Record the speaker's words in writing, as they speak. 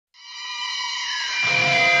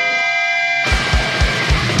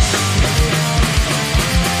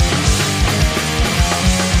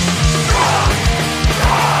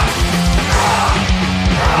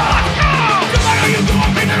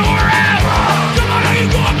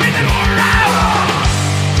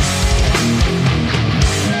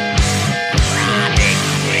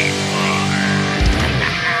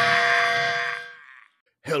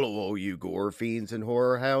horror fiends and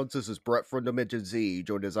horror hounds. This is Brett from Dimension Z,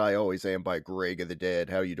 joined as I always am by Greg of the Dead.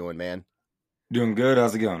 How you doing, man? Doing good.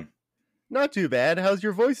 How's it going? Not too bad. How's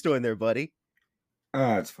your voice doing there, buddy?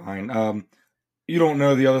 It's fine. You don't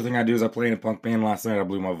know the other thing I do is I play in a punk band. Last night I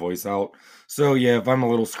blew my voice out. So yeah, if I'm a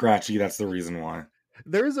little scratchy, that's the reason why.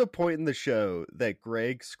 There's a point in the show that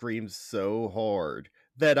Greg screams so hard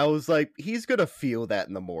that I was like, he's gonna feel that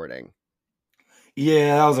in the morning.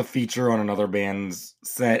 Yeah, that was a feature on another band's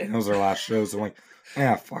set, and it was their last show. So I'm like,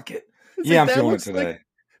 fuck it. It's Yeah, like I'm feeling it today.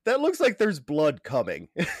 that looks like there's blood coming.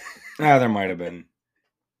 There might have been.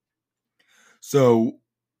 So,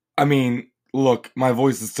 I mean, look, my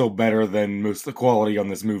voice is still better than most of the quality on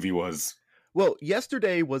this movie was. Well,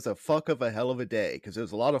 yesterday was a fuck of a hell of a day because it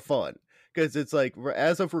was a lot of fun. Because it's like,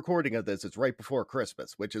 as of recording of this, it's right before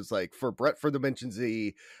Christmas, which is like for Brett for Dimension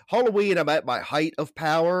Z, Halloween, I'm at my height of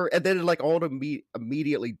power, and then it like all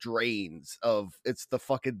immediately drains of it's the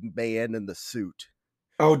fucking man in the suit.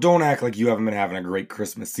 Oh, don't act like you haven't been having a great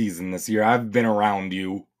Christmas season this year. I've been around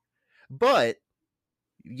you. But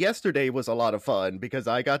yesterday was a lot of fun because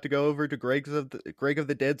I got to go over to Greg of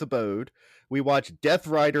the Dead's abode. We watched Death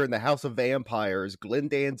Rider in the House of Vampires, Glenn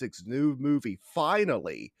Danzig's new movie.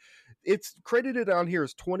 Finally, it's credited on here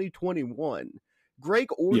as 2021. Greg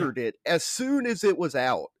ordered it as soon as it was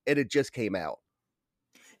out, and it just came out.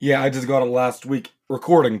 Yeah, I just got it last week.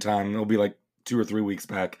 Recording time. It'll be like 2 or 3 weeks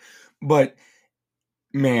back. But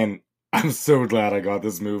man, I'm so glad I got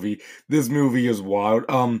this movie. This movie is wild.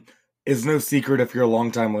 It's no secret if you're a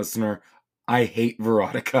longtime listener, I hate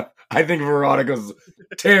Verotika. I think Verotika's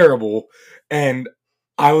terrible. And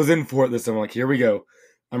I was in for it this time. I'm like, here we go.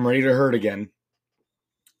 I'm ready to hurt again.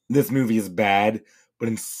 This movie is bad, but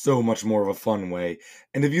in so much more of a fun way.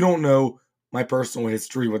 And if you don't know my personal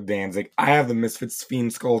history with Danzig, I have the Misfits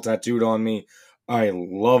Fiend skull tattooed on me. I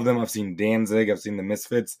love them. I've seen Danzig. I've seen the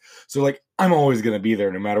Misfits. So, like, I'm always going to be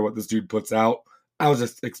there no matter what this dude puts out. I was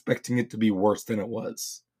just expecting it to be worse than it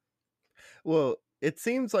was. Well, it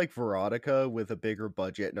seems like Verotika with a bigger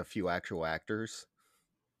budget and a few actual actors.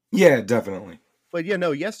 Yeah, definitely. But yeah,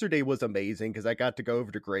 no, yesterday was amazing because I got to go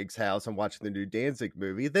over to Greg's house and watch the new Danzig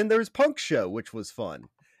movie. Then there's Punk Show, which was fun.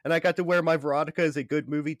 And I got to wear my Verotika is a good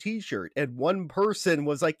movie t-shirt. And one person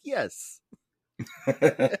was like, yes.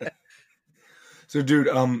 So, dude,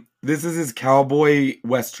 this is his cowboy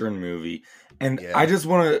western movie. And I just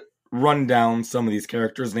want to run down some of these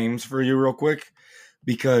characters' names for you real quick.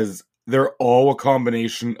 Because they're all a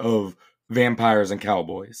combination of vampires and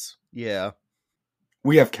cowboys. Yeah.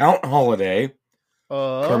 We have Count Holiday,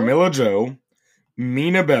 Carmilla Joe,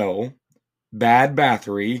 Mina Bell, Bad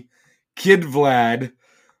Bathory, Kid Vlad,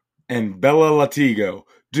 and Bella Latigo.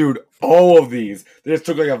 Dude, all of these, they just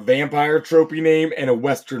took like a vampire tropey name and a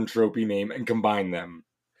western tropey name and combined them.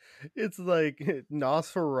 It's like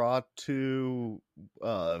Nosferatu,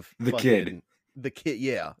 the kid,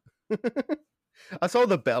 yeah. I saw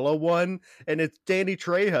the Bella one, and it's Danny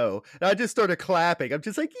Trejo, and I just started clapping. I'm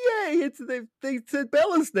just like, yay! They said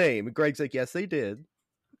Bella's name. And Greg's like, yes, they did.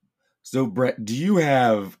 So, Brett, do you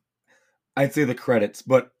have, I'd say the credits,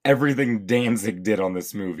 but everything Danzig did on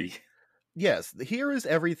this movie? Yes, here is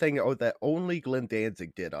everything that only Glenn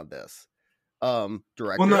Danzig did on this. Director.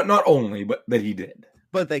 Well, not only, but that he did.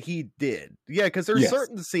 But that he did. Yeah, because there's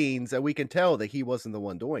certain scenes that we can tell that he wasn't the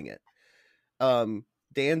one doing it.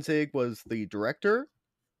 Danzig was the director,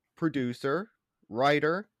 producer,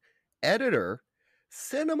 writer, editor,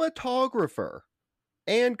 cinematographer,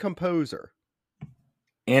 and composer.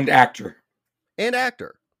 And actor.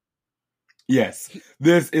 Yes.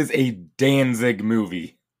 This is a Danzig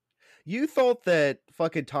movie. You thought that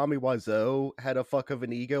fucking Tommy Wiseau had a fuck of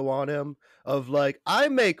an ego on him of like, I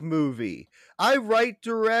make movie. I write,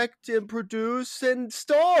 direct, and produce, and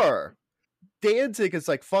star. Danzig is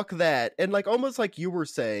like, fuck that. And like, almost like you were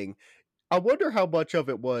saying, I wonder how much of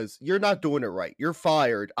it was, you're not doing it right. You're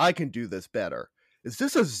fired. I can do this better. Is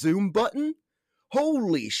this a zoom button?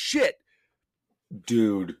 Holy shit.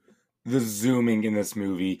 Dude, the zooming in this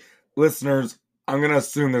movie. Listeners, I'm going to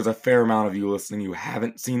assume there's a fair amount of you listening who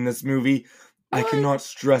haven't seen this movie. What? I cannot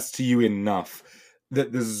stress to you enough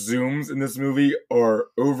that the zooms in this movie are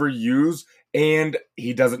overused and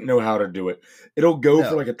he doesn't know how to do it. It'll go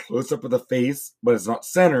for like a close-up of the face, but it's not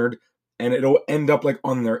centered, and it'll end up like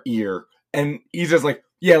on their ear. And he's just like,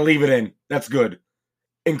 yeah, leave it in. That's good.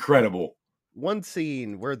 Incredible. One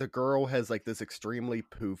scene where the girl has like this extremely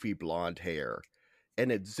poofy blonde hair,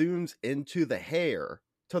 and it zooms into the hair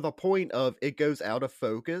to the point of it goes out of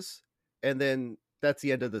focus, and then that's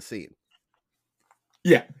the end of the scene.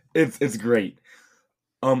 Yeah, it's great.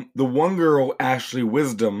 The one girl, Ashley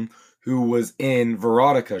Wisdom, who was in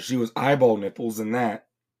Verotika, she was eyeball nipples in that.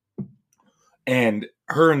 And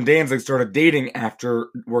her and Danzig started dating after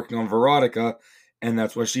working on Verotika, and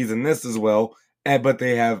that's why she's in this as well. But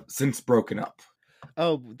they have since broken up.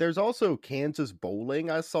 Oh, there's also Kansas Bowling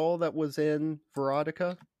I saw that was in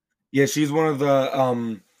Verotica. Yeah, she's one of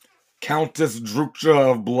the Countess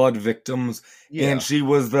Drukja of Blood victims, and Yeah. she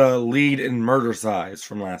was the lead in Murder Size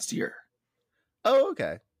from last year. Oh,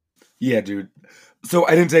 okay. Yeah, dude. So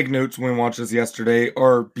I didn't take notes when we watched this yesterday.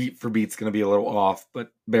 Our beat for beat's gonna be a little off,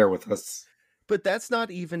 but bear with us. But that's not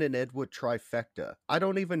even an Ed Wood trifecta. I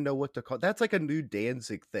don't even know what to call. That's like a new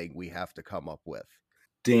Danzig thing we have to come up with.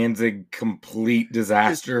 Danzig complete Just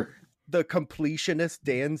disaster. the completionist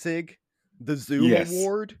Danzig, the Zoom Yes.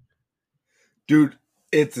 Award. Dude,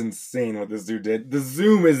 it's insane what this dude did. The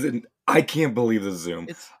Zoom isn't. I can't believe the Zoom.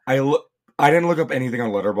 It's I didn't look up anything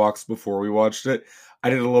on Letterboxd before we watched it. I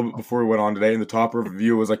did a little bit before we went on today, and the top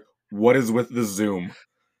review was like, "What is with the Zoom?"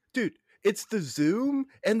 dude, it's the zoom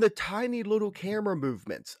and the tiny little camera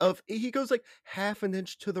movements of he goes like half an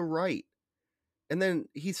inch to the right and then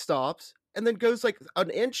he stops and then goes like an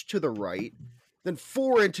inch to the right, then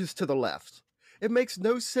 4 inches to the left. It makes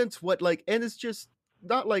no sense what like, and it's just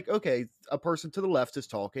not like, okay, a person to the left is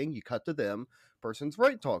talking, you cut to them, person's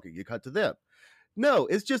right talking, you cut to them. No,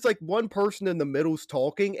 it's just like one person in the middle's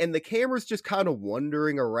talking and the camera's just kind of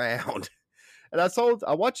wandering around. And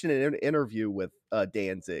I watched an interview with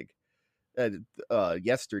Danzig uh,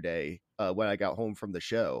 yesterday when I got home from the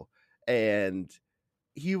show, and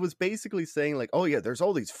he was basically saying like, "Oh yeah, there's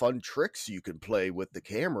all these fun tricks you can play with the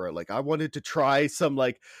camera. Like I wanted to try some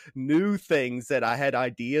like new things that I had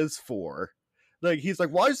ideas for." Like he's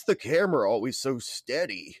like, "Why is the camera always so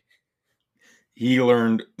steady?" He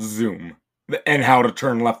learned Zoom and how to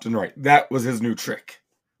turn left and right. That was his new trick.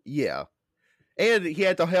 Yeah. And he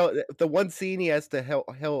had to the one scene he has to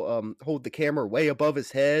hold the camera way above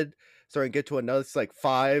his head so he can get to another like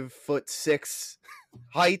 5'6"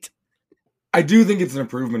 height. I do think it's an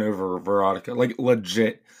improvement over Verotika. Like,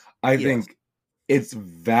 legit. I Yes. think it's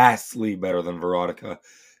vastly better than Verotika.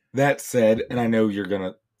 That said, and I know you're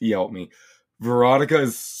gonna yell at me, Verotika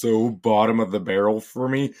is so bottom of the barrel for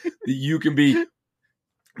me that you can be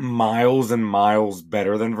miles and miles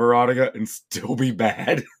better than Verotika and still be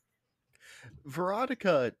bad.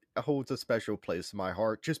 Verotica holds a special place in my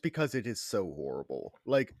heart just because it is so horrible.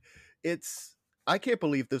 Like, it's I can't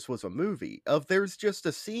believe this was a movie. Of there's just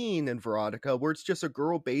a scene in Verotica where it's just a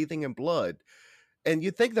girl bathing in blood, and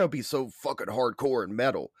you'd think that would be so fucking hardcore and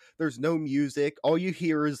metal. There's no music. All you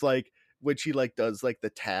hear is like when she like does like the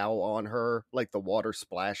towel on her, like the water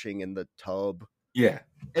splashing in the tub. Yeah.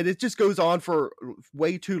 And it just goes on for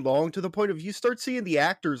way too long to the point of you start seeing the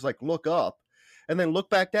actors like look up and then look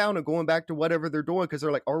back down and going back to whatever they're doing because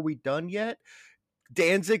they're like, "Are we done yet?"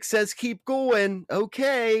 Danzig says, "Keep going."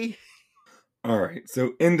 Okay. All right.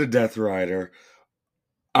 So into Death Rider,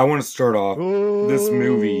 I want to start off this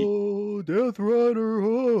movie. Oh, Death Rider.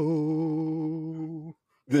 Oh.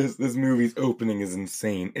 This movie's opening is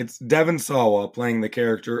insane. It's Devon Sawa playing the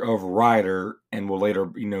character of Ryder and will later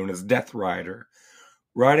be known as Death Rider,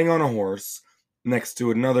 riding on a horse next to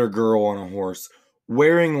another girl on a horse,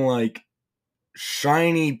 wearing like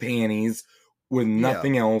shiny panties with Yeah.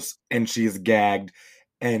 nothing else, and she's gagged.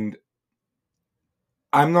 And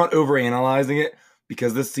I'm not overanalyzing it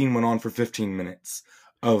because this scene went on for 15 minutes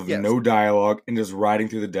of Yes. no dialogue and just riding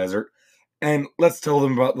through the desert. And let's tell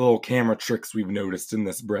them about the little camera tricks we've noticed in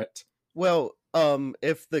this, Brett. Well,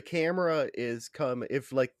 if the camera is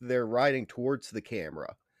if like they're riding towards the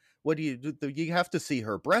camera, what do? You have to see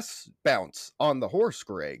her breasts bounce on the horse,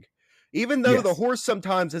 Greg. Even though the Yes, horse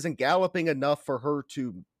sometimes isn't galloping enough for her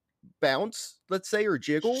to bounce, let's say, or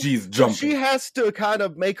jiggle. she's So she jumping. has to kind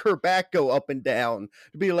of make her back go up and down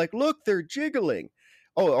to be like, look, they're jiggling.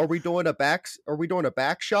 Oh, are we doing a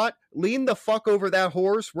back shot? Lean the fuck over that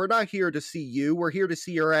horse. We're not here to see you. We're here to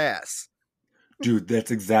see your ass. Dude,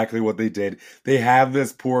 that's exactly what they did. They have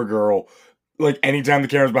this poor girl, like anytime the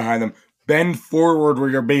camera's behind them, bend forward where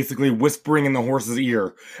you're basically whispering in the horse's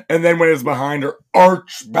ear. And then when it's behind her,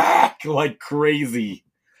 arch back like crazy.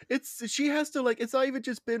 She has to like it's not even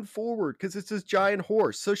just bend forward because it's this giant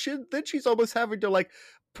horse. So she's almost having to like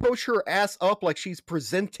push her ass up like she's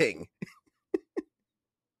presenting.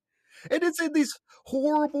 And it's in these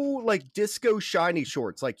horrible like disco shiny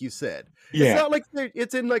shorts, like you said. It's Yeah. not like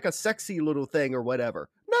it's in like a sexy little thing or whatever.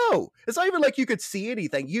 No, it's not even like you could see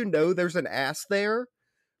anything. You know, there's an ass there,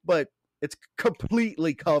 but it's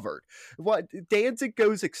completely covered. What Danzig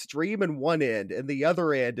goes extreme in one end, and the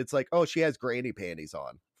other end, it's like, oh, she has granny panties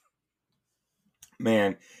on.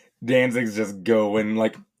 Man, Danzig's just going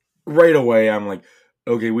like right away. I'm like,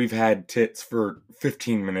 okay, we've had tits for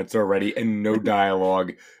 15 minutes already and no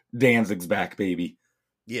dialogue. Danzig's back, baby.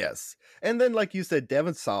 Yes. And then, like you said,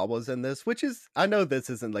 Devon Sawa was in this, which is, I know this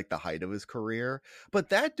isn't like the height of his career, but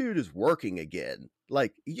that dude is working again.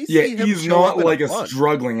 Like, you Yeah, see him he's show not up in a like a bunch.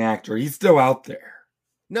 struggling actor. He's still out there.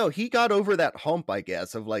 No, he got over that hump, I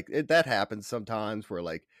guess, of like, that happens sometimes where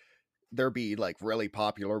like they'll be like really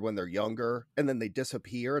popular when they're younger and then they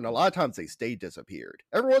disappear. And a lot of times they stay disappeared.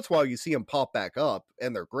 Every once in a while, you see them pop back up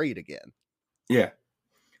and they're great again. Yeah.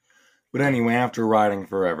 But anyway, after riding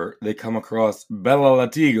forever, they come across Bella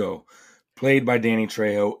Latigo, played by Danny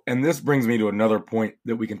Trejo. And this brings me to another point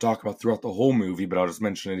that we can talk about throughout the whole movie, but I'll just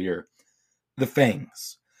mention it here. The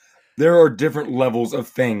fangs. There are different levels of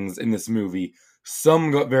fangs in this movie.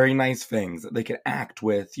 Some got very nice fangs that they can act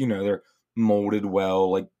with. You know, they're molded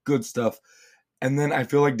well, like good stuff. And then I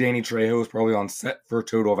feel like Danny Trejo was probably on set for a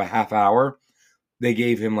total of a half hour. They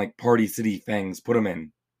gave him like Party City fangs, put them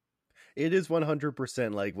in. It is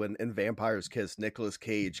 100% like when in Vampire's Kiss, Nicolas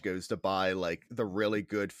Cage goes to buy like the really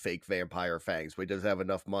good fake vampire fangs, but he doesn't have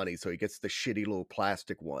enough money, so he gets the shitty little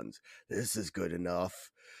plastic ones. This is good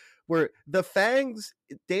enough. Where the fangs,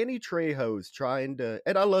 Danny Trejo's trying to,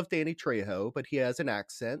 and I love Danny Trejo, but he has an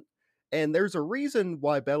accent. And there's a reason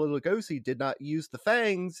why Bela Lugosi did not use the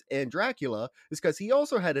fangs in Dracula, is because he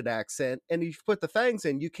also had an accent, and if you put the fangs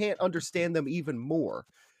in, you can't understand them even more.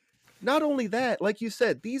 Not only that, like you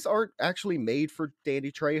said, these aren't actually made for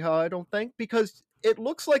Danny Trejo, I don't think, because it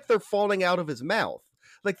looks like they're falling out of his mouth.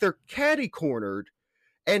 Like they're catty cornered,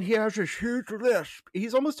 and he has this huge lisp.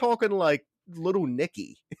 He's almost talking like little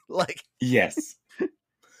Nicky. Like, Yes.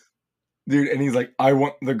 Dude, and he's like, I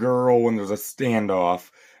want the girl when there's a standoff.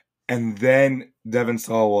 And then Devon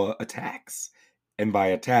Sawa attacks. And by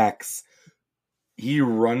attacks, he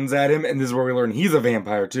runs at him. And this is where we learn he's a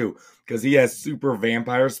vampire too. Because he has super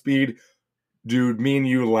vampire speed. Dude, me and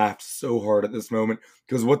you laughed so hard at this moment.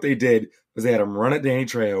 Because what they did was they had him run at Danny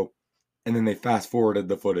Trejo. And then they fast forwarded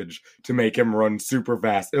the footage to make him run super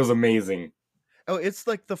fast. It was amazing. oh, it's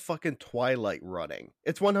like the fucking Twilight running.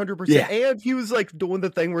 It's 100%. Yeah. And he was like doing the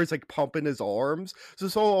thing where he's like pumping his arms. So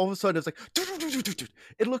all of a sudden it's like,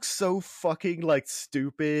 it looks so fucking like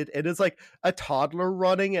stupid. And it's like a toddler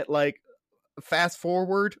running at like fast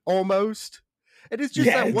forward almost. And it's just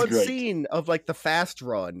Yeah, that it's one great. scene of like the fast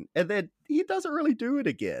run. And then he doesn't really do it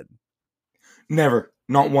again. Never.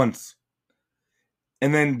 Not once.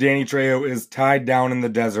 And then Danny Trejo is tied down in the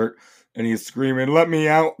desert and he's screaming, let me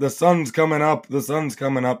out. The sun's coming up. The sun's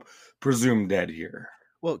coming up. Presumed dead here.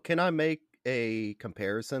 Well, can I make a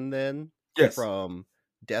comparison then Yes. from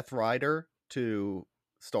Death Rider to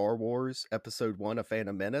Star Wars Episode 1 of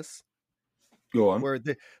Phantom Menace? Go on. Where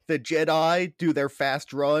the Jedi do their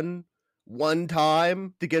fast run one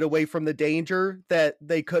time to get away from the danger that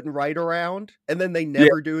they couldn't ride around, and then they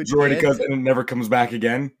never do it again. And it never comes back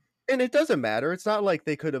again. And it doesn't matter. It's not like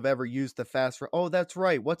they could have ever used the fast run. Oh, that's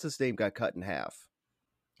right. What's his name got cut in half?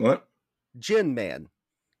 What? Jin Man.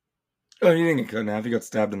 Oh, he didn't get cut in half. He got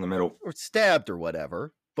stabbed in the middle. Or stabbed or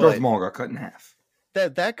whatever. Darth But Maul got cut in half.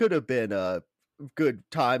 that could have been a good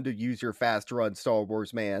time to use your fast run, Star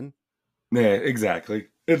Wars man. Yeah, exactly.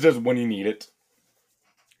 It's just when you need it.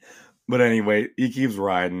 But anyway, he keeps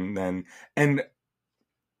riding then. And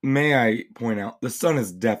may I point out, the sun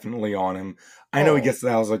is definitely on him. I know he gets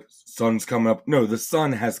that. I was like, sun's coming up. No, the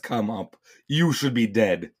sun has come up. You should be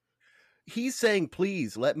dead. He's saying,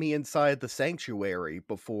 please let me inside the sanctuary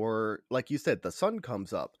before, like you said, the sun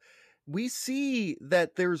comes up. We see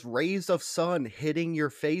that there's rays of sun hitting your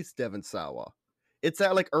face, Devon Sawa. It's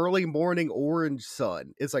that like early morning orange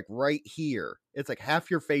sun. It's like right here. It's like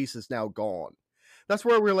half your face is now gone. That's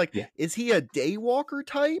where we're like, Yeah. Is he a daywalker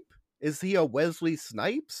type? Is he a Wesley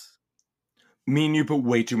Snipes? Me and you put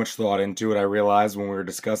way too much thought into it, I realized when we were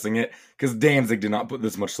discussing it, because Danzig did not put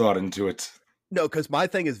this much thought into it. No, because my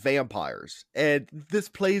thing is vampires. And this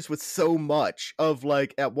plays with so much of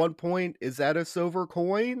like, at one point, is that a silver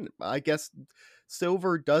coin? I guess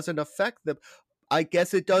silver doesn't affect them. I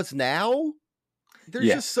guess it does now. There's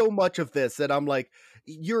just so much of this that I'm like,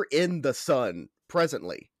 you're in the sun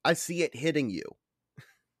presently. I see it hitting you.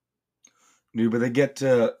 Dude, but they get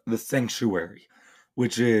to the sanctuary,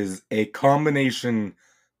 which is a combination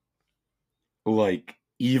like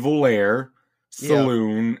evil air,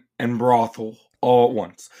 saloon, and brothel all at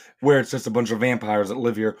once, where it's just a bunch of vampires that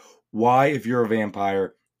live here. Why, if you're a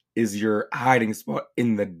vampire, is your hiding spot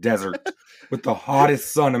in the desert with the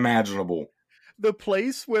hottest sun imaginable? The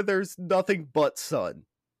place where there's nothing but sun.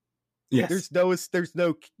 Yes. There's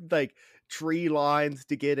no like tree lines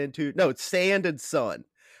to get into. No, it's sand and sun.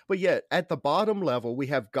 But yet at the bottom level we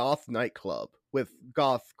have goth nightclub with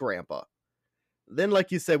goth grandpa. Then,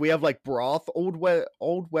 like you said, we have like broth, old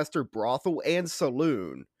western brothel and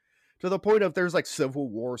saloon. To the point of there's like Civil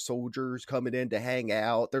War soldiers coming in to hang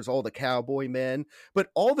out. There's all the cowboy men, but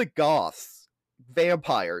all the goths,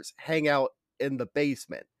 vampires, hang out in the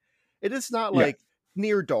basement. It is not Yes, like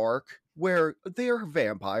Near Dark where they are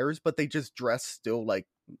vampires, but they just dress still like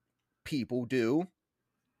people do.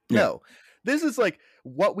 yeah, No, this is like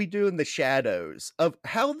what we do in the shadows of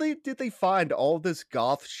how they find all this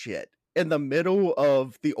goth shit in the middle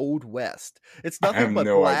of the old west. It's I have nothing but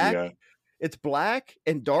no black. idea. It's black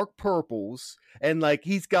and dark purples, and like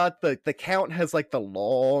he's got the count has like the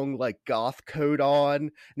long like goth coat on,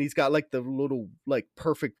 and he's got like the little like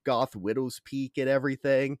perfect goth widow's peak and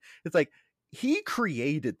everything. It's like he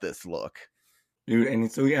created this look. Dude,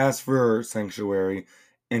 and so he asked for sanctuary,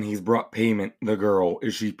 and he's brought payment. The girl,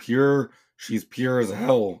 is she pure? She's pure as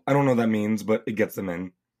hell. I don't know what that means, but it gets them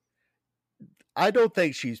in. I don't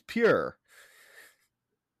think she's pure.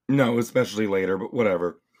 No, especially later, but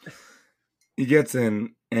whatever. He gets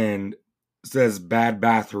in and says, Bad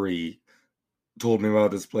Bathory told me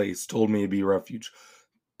about this place, told me it'd be a refuge.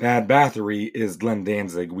 Bad Bathory is Glenn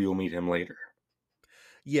Danzig. We'll meet him later.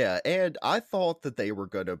 Yeah, and I thought that they were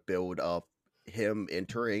gonna build up him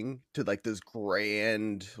entering to like this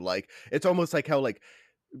grand, like it's almost like how like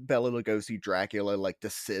Bela Lugosi Dracula like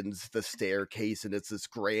descends the staircase and it's this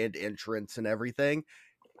grand entrance and everything.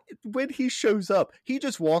 When he shows up, he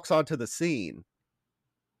just walks onto the scene.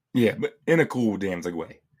 Yeah, but in a cool Danzig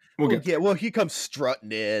way. We'll Oh get yeah, there. well he comes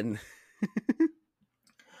strutting in.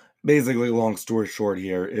 Basically, long story short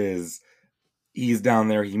here is he's down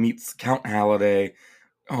there, he meets Count Holiday,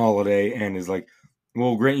 and is like,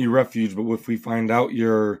 we'll grant you refuge, but if we find out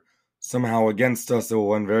you're somehow against us, it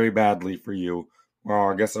will end very badly for you. Well,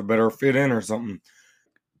 I guess I better fit in or something.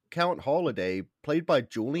 Count Holiday, played by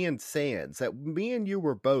Julian Sands, that me and you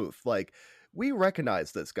were both like, we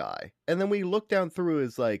recognize this guy. And then we look down through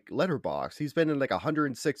his like letterbox. He's been in like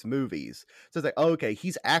 106 movies. So it's like, oh, okay,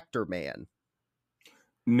 he's actor man.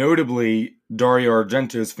 Notably, Dario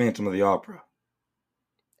Argento's Phantom of the Opera.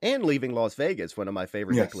 And Leaving Las Vegas, one of my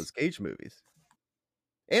favorite Yes. Nicolas Cage movies.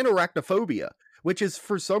 And Arachnophobia, which has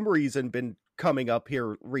for some reason been coming up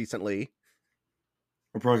here recently.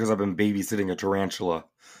 Or probably because I've been babysitting a tarantula.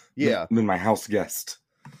 Yeah. Been my house guest.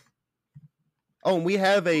 Oh, and we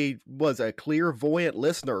have a clairvoyant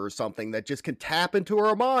listener or something that just can tap into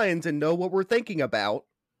our minds and know what we're thinking about.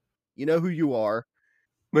 You know who you are.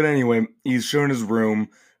 But anyway, he's shown his room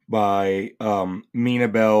by Mina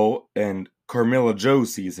Bell, and Carmilla Joe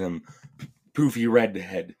sees him, poofy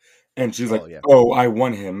redhead. And she's like, Oh yeah. oh, I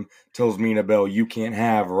want him. Tells Mina Bell, you can't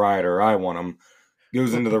have Ryder, I want him.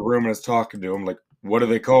 Goes into the room and is talking to him, like, what do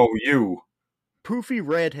they call you? Poofy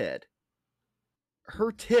redhead.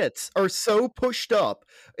 Her tits are so pushed up,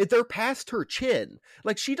 they're past her chin.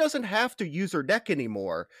 Like she doesn't have to use her neck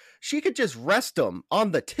anymore. She could just rest them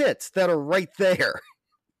on the tits that are right there.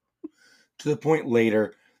 To the point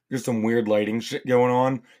later, there's some weird lighting shit going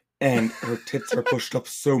on, and her tits are pushed up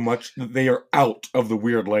so much that they are out of the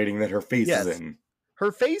weird lighting that her face is Yes. in.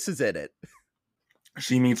 Her face is in it.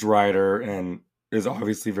 She meets Ryder and is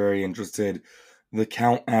obviously very interested. The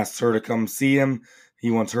Count asks her to come see him. He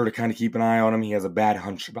wants her to kind of keep an eye on him. He has a bad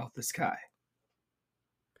hunch about this guy.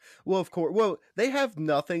 Well, of course. Well, they have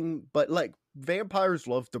nothing but like vampires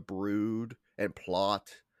love to brood and plot,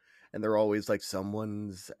 and they're always like,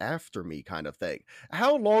 someone's after me kind of thing.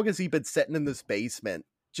 How long has he been sitting in this basement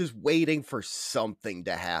just waiting for something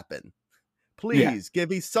to happen? Yeah, Please give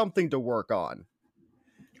me something to work on.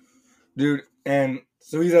 dude. And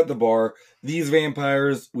so he's at the bar. These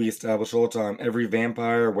vampires, we establish all the time. Every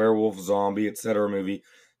vampire, werewolf, zombie, etc. movie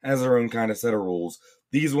has their own kind of set of rules.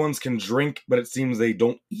 These ones can drink, but it seems they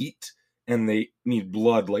don't eat, and they need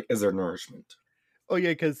blood like as their nourishment. Oh yeah,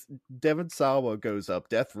 because Devon Sawa goes up,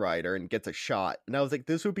 Death Rider, and gets a shot. And I was like,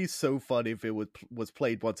 this would be so fun if it was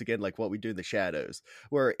played once again like what we do in the shadows,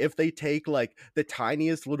 where if they take like the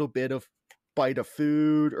tiniest little bit of bite of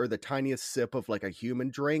food or the tiniest sip of like a human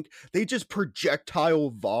drink, they just projectile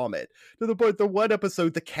vomit. To the point, the one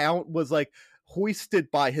episode, the Count was like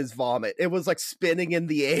hoisted by his vomit. It was like spinning in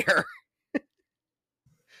the air.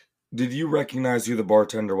 Did you recognize who the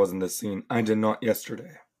bartender was in this scene? I did not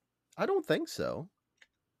yesterday. I don't think so.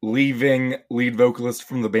 Leaving lead vocalist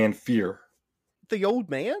from the band Fear. The old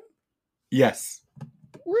man? Yes.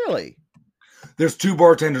 Really? There's two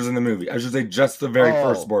bartenders in the movie. I should say just the very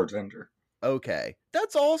first Oh. bartender. Okay,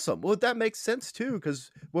 that's awesome. Well, that makes sense too, because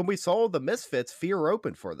when we saw the Misfits, Fear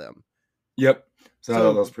opened for them. Yep. So I thought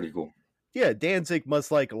So that was pretty cool. yeah, Danzig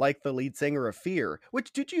must like the lead singer of Fear.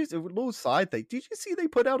 Which did you? A little side thing. Did you see they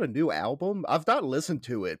put out a new album? I've not listened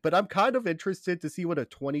to it, but I'm kind of interested to see what a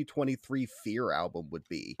 2023 Fear album would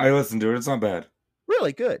be. I listened to it. It's not bad.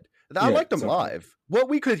 Really good. I Yeah, liked them sometimes. live. What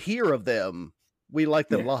we could hear of them, we liked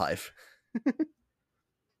them Yeah. live.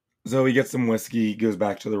 So he gets some whiskey, goes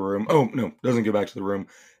back to the room. Oh, no, doesn't go back to the room.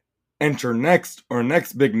 Enter next, our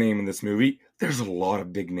next big name in this movie. There's a lot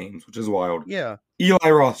of big names, which is wild. Yeah. Eli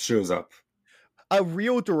Roth shows up. A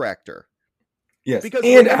real director. Yes, Because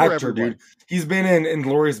and remember, actor, dude. everyone. He's been in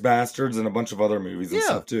Inglourious Bastards and a bunch of other movies and Yeah.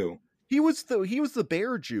 stuff too. He was the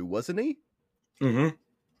bear Jew, wasn't he? Mm-hmm.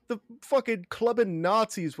 The fucking clubbing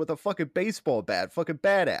Nazis with a fucking baseball bat. Fucking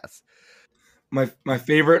badass. My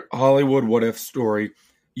favorite Hollywood what if story,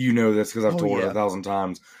 you know this because I've Oh, told it yeah. 1,000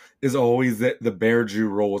 times, is always that the Bear Jew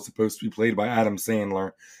role was supposed to be played by Adam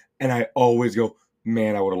Sandler, and I always go,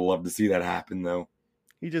 man, I would have loved to see that happen though.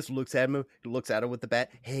 He just looks at him. He looks at him with the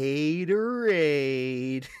bat.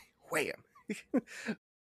 Haterade. Wham.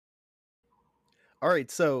 All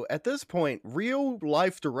right, so at this point, real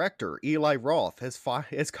life director Eli Roth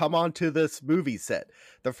has come onto this movie set.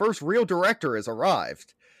 The first real director has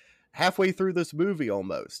arrived halfway through this movie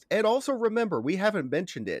almost. And also remember, we haven't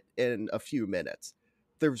mentioned it in a few minutes.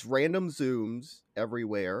 There's random zooms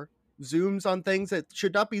everywhere, zooms on things that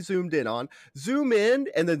should not be zoomed in on, zoom in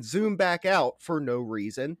and then zoom back out for no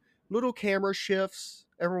reason. Little camera shifts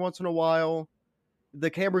every once in a while. The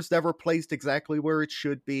camera's never placed exactly where it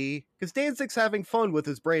should be because Danzig's having fun with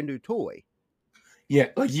his brand new toy. Yeah,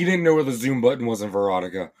 like he didn't know where the zoom button was in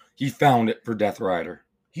Verotika. He found it for Death Rider.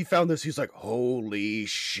 He found this. He's like, holy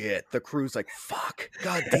shit. The crew's like, fuck,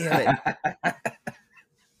 god damn it.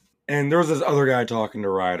 And there was this other guy talking to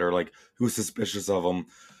Ryder, like, who's suspicious of him.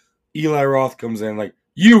 Eli Roth comes in, like,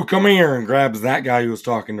 you come here, and grabs that guy who was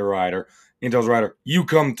talking to Ryder and tells Ryder, you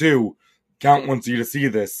come too. Count wants you to see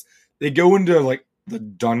this. They go into, like, the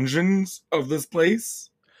dungeons of this place.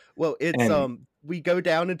 Well, it's And, we go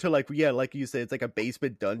down into like, yeah, like you said, it's like a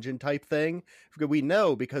basement dungeon type thing. We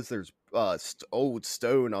know because there's old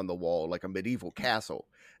stone on the wall, like a medieval castle.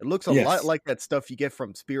 It looks a lot yes. like that stuff you get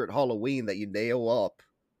from Spirit Halloween that you nail up,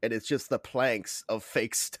 and it's just the planks of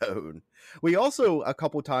fake stone. We also a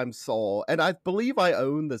couple times saw, and I believe I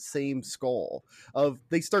own the same skull of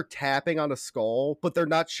they start tapping on a skull, but they're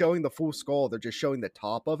not showing the full skull, they're just showing the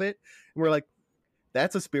top of it. And we're like,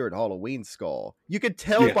 that's a Spirit Halloween skull. You can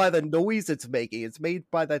tell Yeah. by the noise it's making. It's made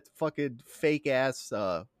by that fucking fake ass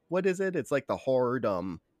what is it? It's like the hard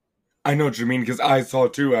I know what you mean, because I saw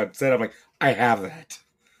it too. I said, I'm like, I have that.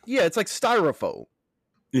 yeah, it's like styrofoam.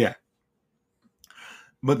 Yeah.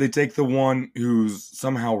 But they take the one who's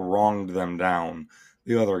somehow wronged them down,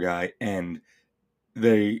 the other guy, and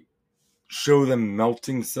they show them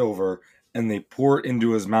melting silver and they pour it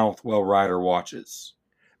into his mouth while Ryder watches.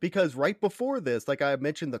 Because right before this, like I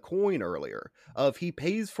mentioned the coin earlier, of he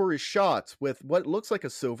pays for his shots with what looks like a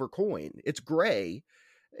silver coin. It's gray.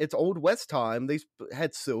 It's old West time. They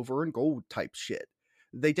had silver and gold type shit.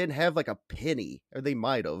 They didn't have like a penny, or they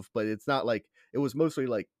might have, but it's not like it was mostly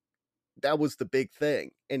like that was the big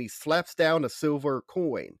thing. And he slaps down a silver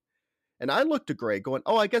coin. And I looked to Greg going,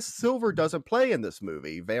 oh, I guess silver doesn't play in this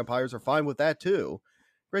movie. Vampires are fine with that too.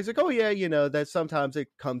 Greg's like, oh, yeah, that sometimes it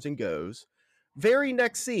comes and goes. Very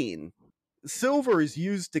next scene, silver is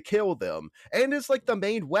used to kill them and is like the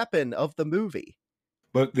main weapon of the movie.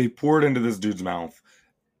 But they pour it into this dude's mouth.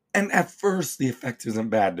 And at first, the effect isn't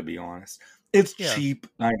bad, to be honest. It's Yeah. cheap,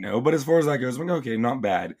 I know, but as far as that goes, I'm like, okay, not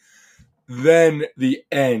bad. Then the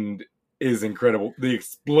end is incredible. The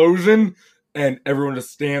explosion, and everyone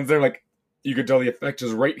just stands there like you could tell the effect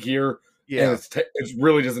is right here, and Yeah. it's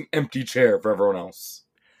really just an empty chair for everyone else.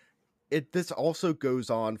 This also goes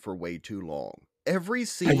on for way too long. Every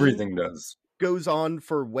scene Everything does. goes on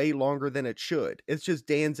for way longer than it should. It's just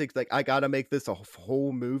Danzig's like, I gotta make this a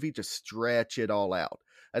whole movie, just stretch it all out.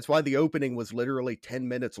 That's why the opening was literally 10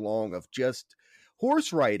 minutes long of just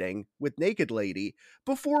horse riding with Naked Lady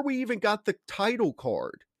before we even got the title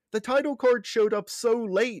card. The title card showed up so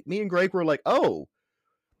late. Me and Greg were like, oh,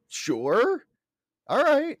 sure. All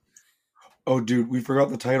right. Oh, dude, we forgot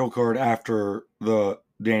the title card after the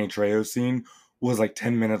Danny Trejo scene was like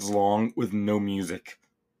 10 minutes long with no music.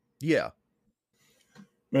 Yeah.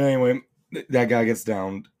 But anyway, that guy gets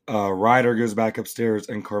downed. Ryder goes back upstairs,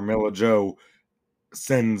 and Carmilla Joe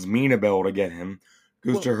sends Mina Bell to get him.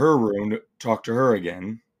 Goes Well, to her room to talk to her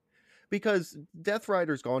again. because Death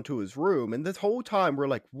Rider's gone to his room, and this whole time we're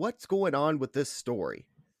like, what's going on with this story?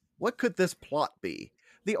 What could this plot be?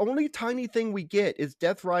 The only tiny thing we get is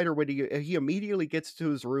Death Rider when he immediately gets to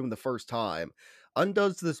his room the first time,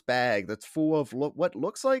 undoes this bag that's full of what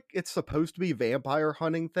looks like it's supposed to be vampire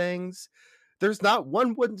hunting things. There's not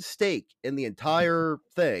one wooden stake in the entire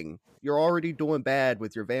thing. You're already doing bad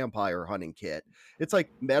with your vampire hunting kit. It's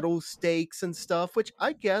like metal stakes and stuff, which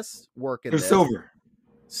I guess work in There's this. silver.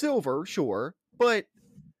 silver, sure, but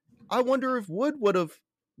I wonder if wood would have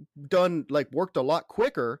done like worked a lot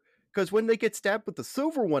quicker because when they get stabbed with the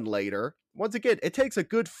silver one later, once again, it takes a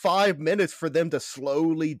good 5 minutes for them to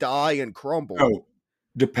slowly die and crumble. Oh,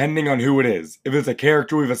 depending on who it is. If it's a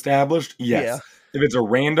character we've established, Yeah. yes. If it's a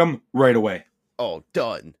random, right away. Oh,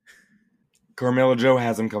 done. Carmela Joe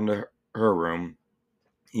has him come to her room.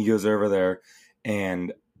 He goes over there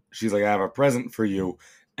and she's like, I have a present for you.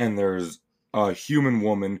 And there's a human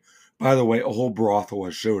woman. By the way, a whole brothel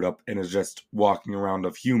has showed up and is just walking around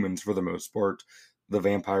of humans for the most part. The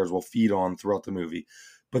vampires will feed on throughout the movie.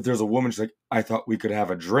 But there's a woman, she's like, I thought we could have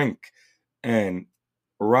a drink. And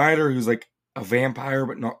Ryder, who's like a vampire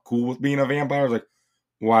but not cool with being a vampire, is like,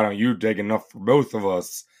 why don't you take enough for both of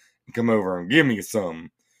us and come over and give me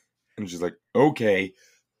some? And she's like, okay.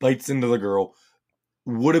 Bites into the girl.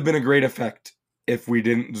 Would have been a great effect if we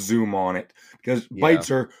didn't zoom on it. Because Yeah. bites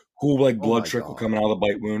are cool, like Oh blood my trickle god. coming out of the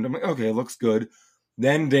bite wound. I'm like, okay, it looks good.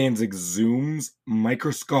 Then Danzig zooms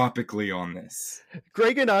microscopically on this.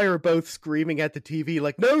 Greg and I are both screaming at the TV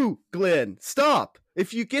like, no, Glenn, stop.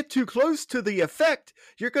 If you get too close to the effect,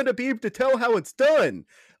 you're going to be able to tell how it's done.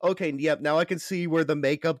 Okay, yep, now I can see where the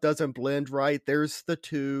makeup doesn't blend right. There's the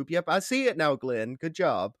tube. Yep, I see it now, Glenn. Good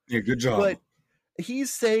job. Yeah, good But job.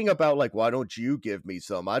 he's saying about, like, why don't you give me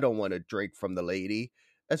some? I don't want to drink from the lady.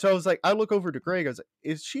 And so I was like, I look over to Greg. I was like,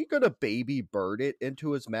 is she going to baby bird it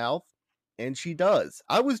into his mouth? And she does.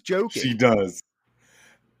 I was She joking. does.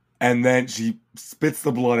 And then she spits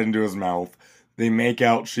the blood into his mouth. They make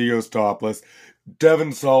out, she goes topless.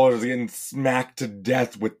 Devon Sawa is getting smacked to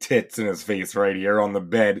death with tits in his face right here on the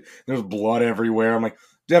bed. There's blood everywhere. I'm like,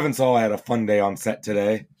 Devon Sawa had a fun day on set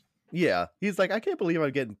today. Yeah, he's like, I can't believe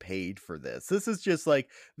I'm getting paid for this. This is just like,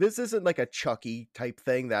 this isn't like a Chucky type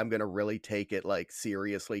thing that I'm gonna really take it like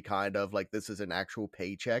seriously, kind of like this is an actual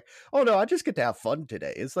paycheck. Oh no, I just get to have fun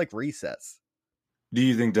today. It's like recess. Do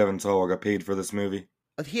you think Devon Sawa got paid for this movie?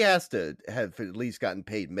 He has to have at least gotten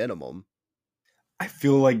paid minimum. I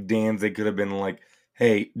feel like Danzig could have been like,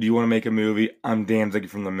 hey, do you want to make a movie? I'm Danzig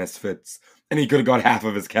from the Misfits. And he could have got half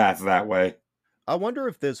of his cast that way. I wonder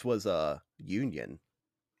if this was a union,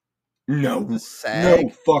 the No, no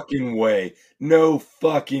SAG. fucking way. No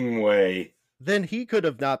fucking way. Then he could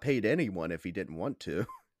have not paid anyone if he didn't want to.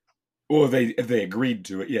 Well, if they agreed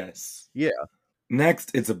to it, yes. Yeah,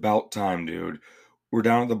 Next, it's about time, dude. We're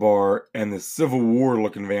down at the bar, and the Civil War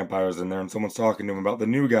looking vampire's in there, and someone's talking to him about the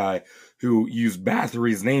new guy who used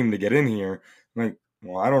Bathory's name to get in here. I'm like,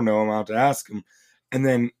 well, I don't know. I'm out to ask him. And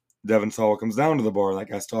then Devon Sawa comes down to the bar, and that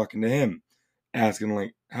guy's talking to him, asking,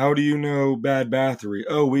 like, how do you know Bad Bathory?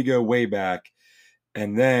 Oh, we go way back.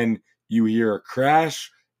 And then you hear a crash,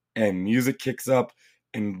 and music kicks up,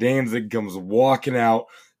 and Danzig comes walking out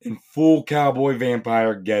in full cowboy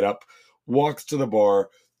vampire getup, walks to the bar,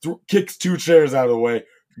 kicks two chairs out of the way,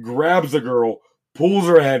 grabs the girl, pulls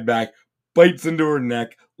her head back, bites into her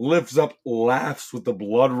neck, lifts up, laughs with the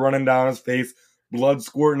blood running down his face, blood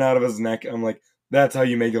squirting out of his neck. I'm like, that's how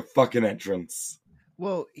you make a fucking entrance.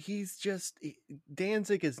 well,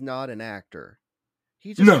 Danzig is not an actor.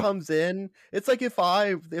 He just No. comes in. It's like if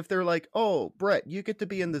they're like, "Oh, Brett, you get to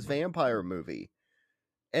be in this vampire movie."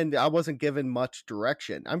 And I wasn't given much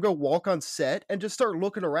direction. I'm going to walk on set and just start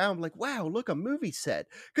looking around like, "Wow, look, a movie set."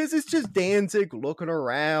 Cuz it's just Danzig looking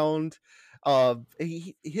around.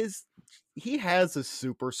 He has a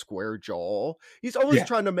super square jaw. He's always Yeah,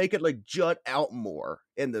 trying to make it like jut out more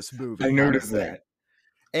in this I movie kind of noticed thing. that.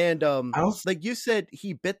 And I also, like you said,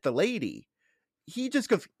 he bit the lady. He just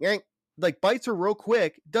goes "Yank," like bites her real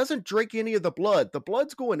quick, doesn't drink any of the blood. The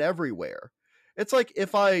blood's going everywhere. It's like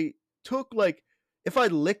if I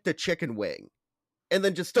licked a chicken wing and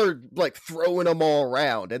then just started like throwing them all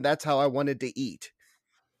around, and that's how I wanted to eat.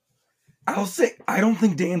 I'll say I don't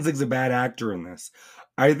think Danzig's a bad actor in this.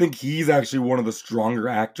 I think he's actually one of the stronger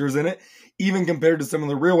actors in it, even compared to some of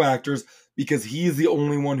the real actors, because he's the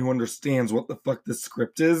only one who understands what the fuck this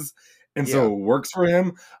script is, and so Yeah. it works for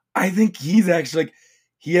him. I think he's actually like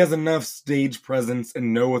he has enough stage presence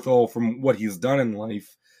and know it all from what he's done in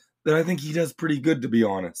life that I think he does pretty good, to be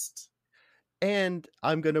honest. And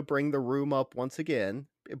I'm going to bring the room up once again,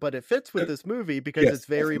 but it fits with Uh, this movie because yes, it's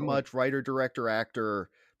very definitely. much writer, director, actor,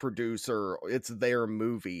 producer. It's their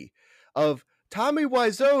movie. Of Tommy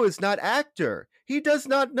Wiseau is not actor. He does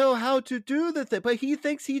not know how to do the thing, but he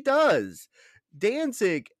thinks he does.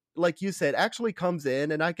 Danzig, like you said, actually comes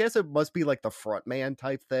in, and I guess it must be like the front man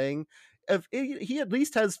type thing. If he at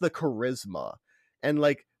least has the charisma and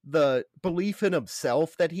like the belief in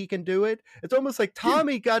himself that he can do it. It's almost like Yeah,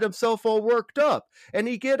 Tommy got himself all worked up and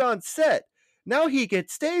he get on set. Now he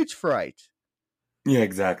gets stage fright. yeah,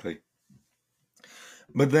 exactly.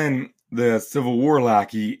 But then the Civil War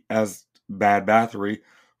lackey as Bad Bathory,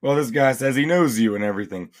 well, this guy says he knows you and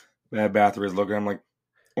everything. Bad Bathory's looking at him like,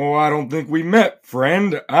 oh, I don't think we met,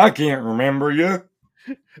 friend. I can't remember you.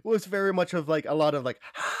 It was very much of like a lot of like,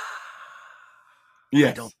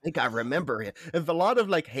 I don't Yes. think I remember it. And a lot of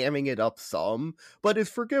like hamming it up some, but it's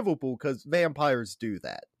forgivable because vampires do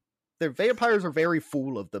that. Their vampires are very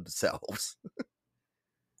full of themselves.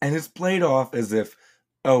 And it's played off as if,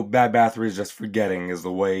 oh, Bad Bathory is just forgetting is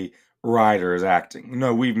the way Ryder is acting.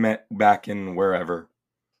 No, we've met back in wherever.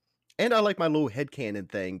 And I like my little headcanon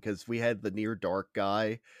thing because we had the Near Dark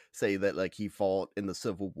guy say that like he fought in the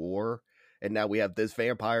Civil War, and now we have this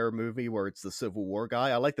vampire movie where it's the Civil War guy.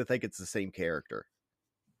 I like to think it's the same character.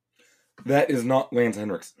 That is not Lance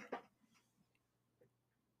Henriksen.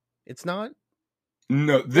 It's not?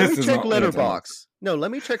 No, Let me this is check not Lance Henriksen. Letterbox. No,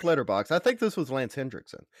 let me check Letterbox. I think this was Lance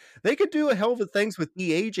Hendrickson. They could do a hell of a things with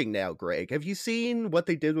de-aging now, Greg. Have you seen what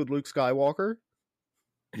they did with Luke Skywalker?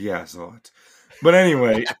 Yeah, I saw it. But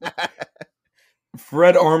anyway,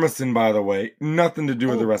 Fred Armisen, by the way, nothing to do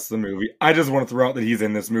with the Oh, rest of the movie. I just want to throw out that he's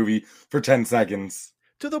in this movie for 10 seconds.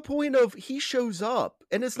 to the point of he shows up,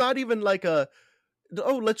 and it's not even like a,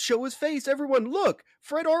 oh, let's show his face. Everyone, look,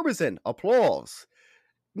 Fred Armisen. Applause.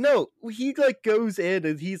 No, he like goes in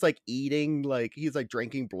and he's like eating, like he's like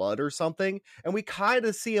drinking blood or something, and we kind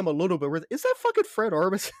of see him a little bit. Is that fucking Fred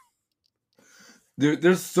Armisen?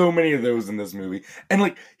 There's so many of those in this movie. And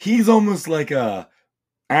like, he's almost like a,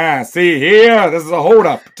 see here, this is a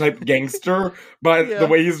hold-up type gangster by the Yeah,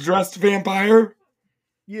 way he's dressed vampire.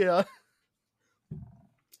 yeah.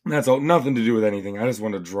 That's all, nothing to do with anything. I just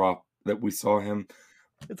want to drop that we saw him.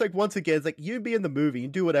 It's like once again, it's like you be in the movie, you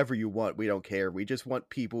do whatever you want. We don't care. We just want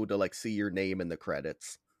people to like see your name in the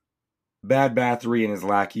credits. Bad Bathory and his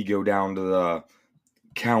lackey go down to the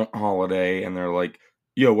Count holiday and they're like,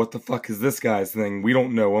 yo, what the fuck is this guy's thing? We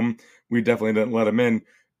don't know him. We definitely didn't let him in.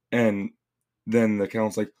 And then the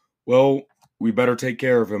Count's like, well, we better take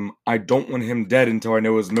care of him. I don't want him dead until I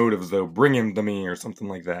know his motives, though. Bring him to me or something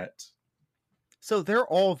like that. So they're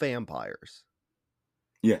all vampires.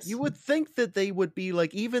 You Yes. would think that they would be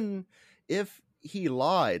like, even if he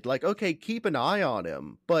lied, like, okay, keep an eye on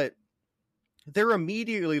him, but they're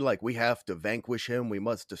immediately like, we have to vanquish him, we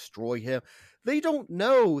must destroy him. They don't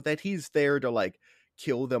know that he's there to like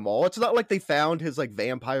kill them all. It's not like they found his like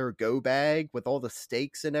vampire go bag with all the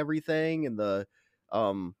stakes and everything and the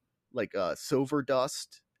silver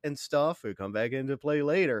dust and stuff who come back into play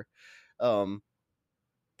later. Um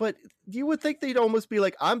but you would think they'd almost be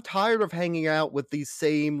like, I'm tired of hanging out with these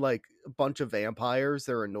same like bunch of vampires.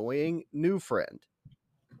 They're annoying. New friend.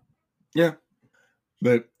 Yeah.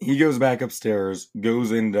 But he goes back upstairs,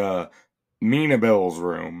 goes into Mina Bell's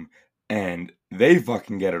room, and they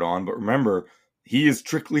fucking get it on. But remember, he is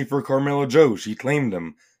strictly for Carmilla Joe. She claimed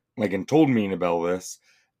him, like, and told Mina Bell this.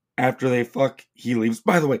 After they fuck, he leaves.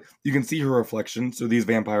 By the way, you can see her reflection. So these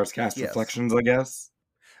vampires cast Yes. reflections, I guess.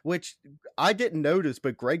 Which I didn't notice,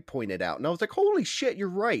 but Greg pointed out. And I was like, holy shit, you're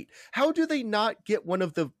right. How do they not get one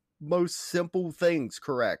of the most simple things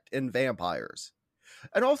correct in vampires?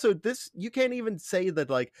 And also, this, you can't even say that,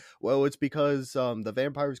 like, well, it's because the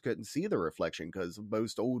vampires couldn't see the reflection because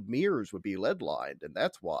most old mirrors would be lead lined. And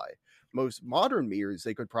that's why. Most modern mirrors,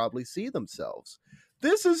 they could probably see themselves.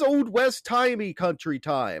 This is old West timey country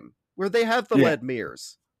time where they have the Yeah. lead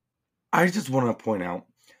mirrors. I just want to point out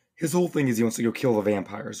his whole thing is he wants to go kill the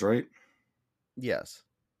vampires, right? Yes.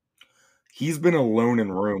 He's been alone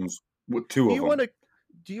in rooms with two Do of you them. want to?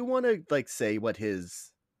 Do you want to like say what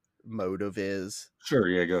his motive is? Sure,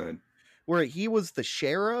 yeah, go ahead. Where he was the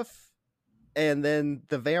sheriff, and then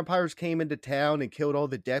the vampires came into town and killed all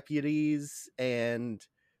the deputies and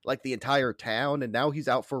like the entire town, and now he's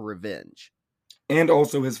out for revenge. And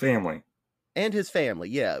also his family. And his family,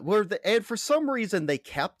 yeah. And for some reason they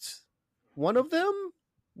kept one of them.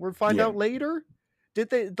 We'll find Yeah. out later. Did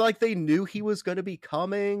they like they knew he was going to be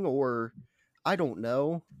coming, or I don't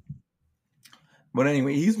know. But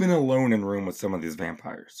anyway, he's been alone in room with some of these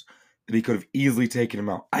vampires. That he could have easily taken him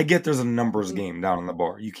out. I get there's a numbers Mhm. game down in the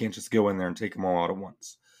bar. You can't just go in there and take them all out at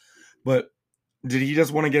once. But did he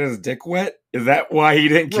just want to get his dick wet? Is that why he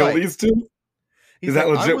didn't kill Right. these two? He's Is that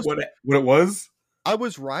like, legit what it was? I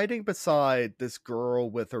was riding beside this girl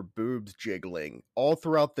with her boobs jiggling all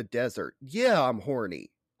throughout the desert. Yeah, I'm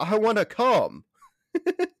horny. I want to come.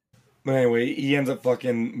 But anyway, he ends up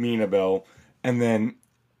fucking Mina Bell. And then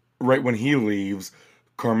right when he leaves,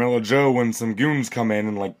 Carmilla Joe and some goons come in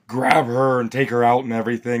and like grab her and take her out and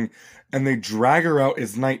everything. And they drag her out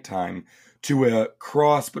as nighttime to a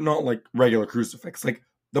cross, but not like regular crucifix. Like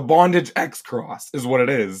the Bondage X cross is what it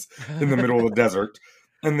is in the middle of the desert.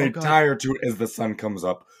 And Oh they god, tie her to it as the sun comes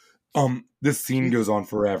up. This do scene you goes on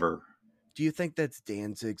forever. do you think that's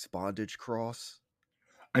Danzig's bondage cross?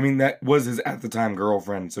 I mean, that was his at the time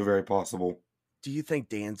girlfriend, so very possible. Do you think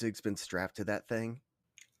Danzig's been strapped to that thing?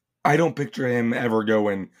 I don't picture him ever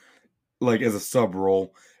going like as a sub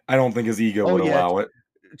role. I don't think his ego Oh would yeah, allow it.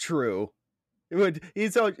 true. It would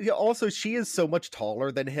he's also she is so much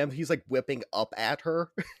taller than him. He's like whipping up at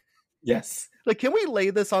her. Yes. Like, can we lay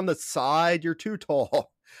this on the side? You're too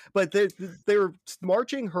tall. But they're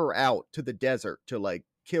marching her out to the desert to like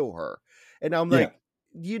kill her. And I'm Yeah. like,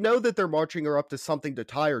 you know that they're marching her up to something to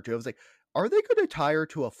tie her to. I was like, are they going to tie her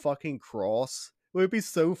to a fucking cross? It would be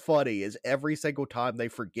so funny is every single time they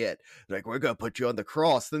forget, like, we're going to put you on the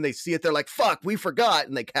cross. Then they see it. They're like, fuck, we forgot.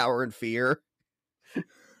 And they cower in fear.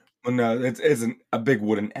 Well, no, it's a big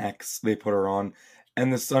wooden X they put her on,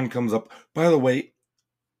 and the sun comes up. By the way,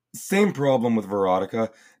 same problem with Verotika.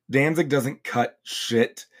 Danzig doesn't cut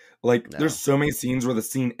shit. Like, there's No. so many scenes where the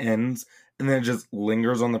scene ends and then it just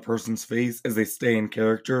lingers on the person's face as they stay in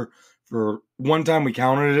character. For one time, we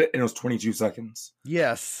counted it and it was 22 seconds.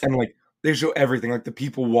 Yes. And like, they show everything, like the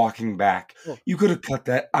people walking back. Well, You could have cut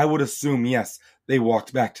that. I would assume, yes, they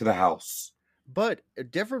walked back to the house. but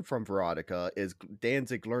different from Verotica is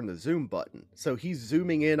Danzig learned the zoom button. So he's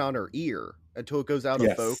zooming in on her ear until it goes out of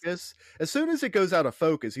Yes. focus. As soon as it goes out of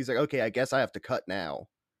focus, he's like, okay, I guess I have to cut now.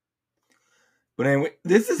 But anyway,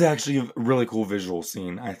 this is actually a really cool visual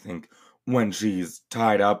scene, I think, when she's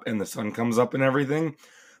tied up and the sun comes up and everything.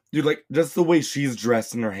 Dude, like, just the way she's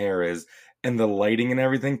dressed and her hair is, and the lighting and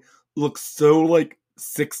everything looks so, like,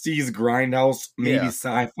 60s grindhouse, maybe Yeah.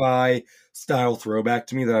 sci-fi style throwback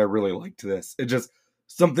to me that I really liked this. It just,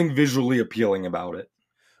 something visually appealing about it.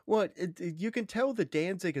 Well, you can tell that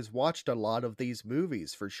Danzig has watched a lot of these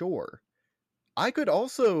movies for sure. I could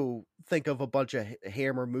also think of a bunch of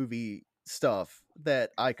Hammer movie stuff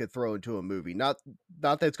that I could throw into a movie. Not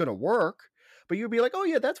that it's going to work, but you'd be like, "Oh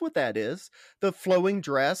yeah, that's what that is." The flowing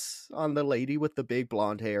dress on the lady with the big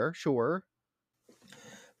blonde hair, sure.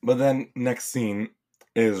 But then next scene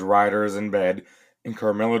is Ryder's in bed, and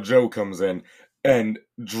Carmela Joe comes in and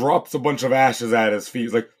drops a bunch of ashes at his feet.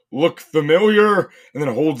 He's like, "Look familiar," and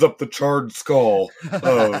then holds up the charred skull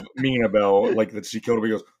of Mina Bell, like that she killed him.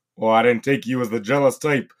 He goes, "Well, I didn't take you as the jealous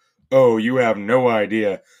type. Oh, you have no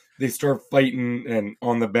idea." They start fighting, and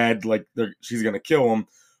on the bed, like she's gonna kill him.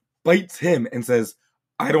 Bites him and says,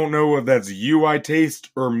 "I don't know if that's you I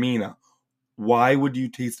taste or Mina. Why would you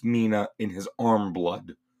taste Mina in his arm blood?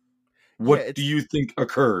 Yeah, What do you think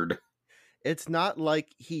occurred?" it's not like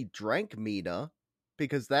he drank Mina,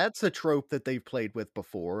 because that's a trope that they've played with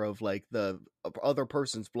before of like the other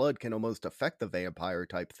person's blood can almost affect the vampire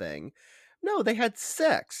type thing. No, they had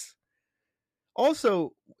sex.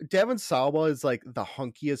 Also, Devon Sawa is like the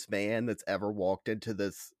hunkiest man that's ever walked into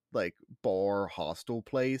this like bar hostel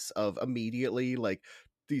place of immediately like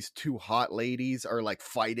these two hot ladies are like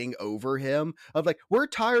fighting over him of like we're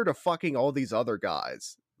tired of fucking all these other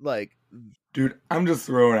guys. Like Dude, I'm just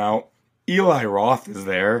throwing out. Eli Roth is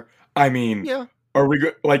there. I mean, yeah, are we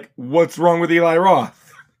good? Like, what's wrong with Eli Roth?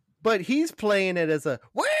 but he's playing it as a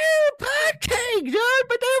well pancake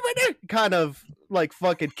kind of like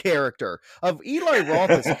fucking character of Eli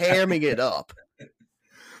Roth is hamming it up.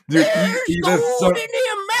 Dude, There's gold in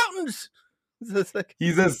them mountains. It's like,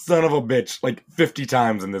 he's a son of a bitch like 50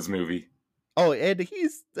 times in this movie. oh, and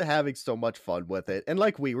he's having so much fun with it. And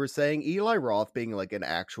like we were saying, Eli Roth being like an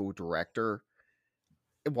actual director,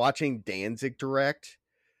 watching Danzig direct,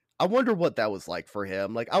 I wonder what that was like for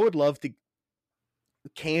him. Like, I would love to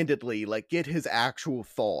candidly like get his actual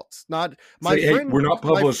thoughts. Not my Say, hey, friend, we're not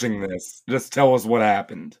publishing this. Just tell us what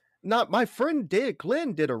happened. not my friend did.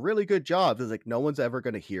 Glenn did a really good job. It's like no one's ever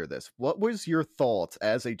going to hear this. What was your thoughts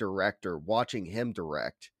as a director watching him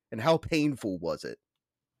direct, and how painful was it?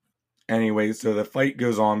 Anyway, so the fight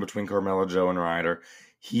goes on between Carmela Joe and Ryder.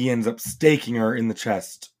 He ends up staking her in the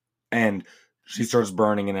chest, and she starts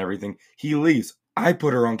burning and everything. He leaves. I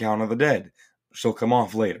put her on Count of the Dead. She'll come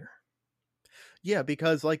off later. Yeah,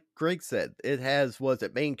 because like Greg said, it has was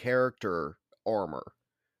it main character armor.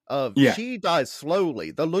 Of Yeah. she dies slowly.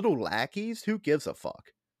 The little lackeys, who gives a fuck?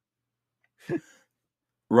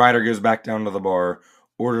 Ryder goes back down to the bar,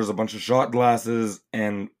 orders a bunch of shot glasses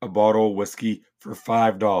and a bottle of whiskey for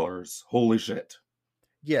 $5. Holy shit.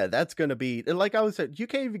 Yeah, that's gonna be like I was saying, you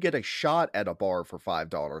can't even get a shot at a bar for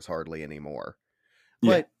 $5 hardly anymore.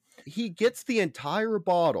 Yeah. But he gets the entire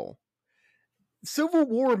bottle. Civil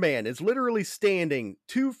War man is literally standing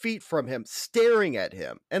 2 feet from him, staring at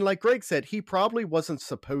him. And like Greg said, he probably wasn't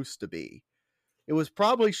supposed to be. It was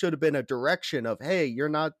probably should have been a direction of, hey, you're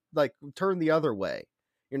not like turn the other way.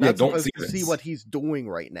 You're Yeah, not don't see supposed to see this. what he's doing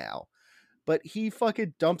right now. But he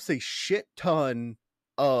fucking dumps a shit ton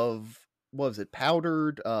of, what was it,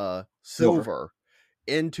 powdered Silver. silver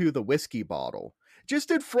into the whiskey bottle just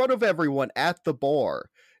in front of everyone at the bar.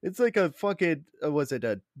 It's like a fucking, was it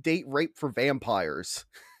a date rape for vampires?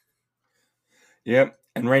 Yep.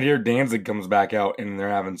 And right here, Danzig comes back out and they're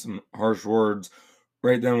having some harsh words.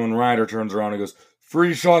 Right then, when Ryder turns around and goes,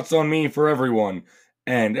 "Free shots on me for everyone."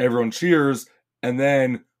 And everyone cheers. And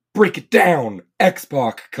then, break it down.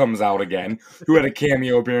 X-Pac comes out again, who had a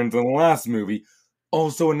cameo appearance in the last movie.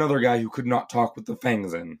 Also, another guy who could not talk with the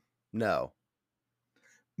fangs in. No.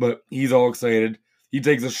 But he's all excited. He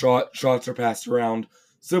takes a shot. Shots are passed around.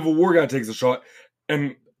 Civil War guy takes a shot.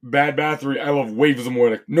 And Bad Bathory, I love, waves him away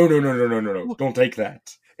like, no, no, no, no, no, no, no. Don't take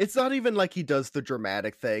that. It's not even like he does the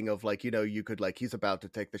dramatic thing of like, you could like, he's about to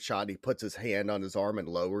take the shot, and he puts his hand on his arm and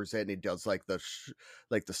lowers it, and he does like the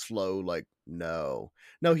slow like, no,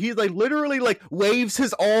 he like literally like waves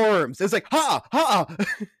his arms. It's like, ha ha.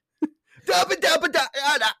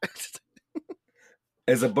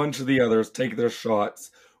 As a bunch of the others take their shots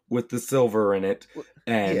with the silver in it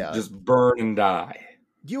and just burn and die.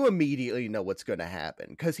 You immediately know what's going to happen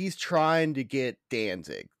because he's trying to get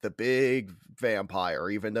Danzig, the big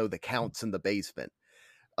vampire, even though the Count's in the basement.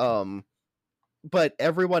 But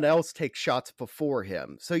everyone else takes shots before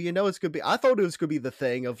him. So you know it's going to be, I thought it was going to be the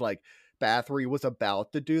thing of like Bathory was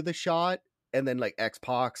about to do the shot and then like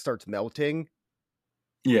X-Pac starts melting.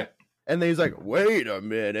 Yeah. And then he's like, wait a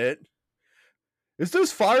minute. Is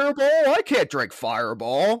this Fireball? I can't drink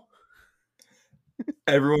Fireball.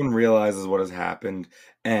 Everyone realizes what has happened,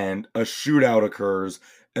 and a shootout occurs,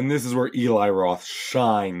 and this is where Eli Roth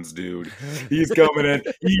shines, dude. He's coming in,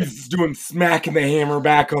 he's doing smacking the hammer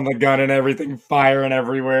back on the gun and everything, firing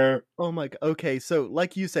everywhere. Oh my god. Okay, so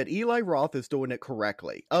like you said, Eli Roth is doing it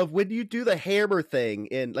correctly. Of when you do the hammer thing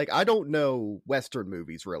in, like, I don't know Western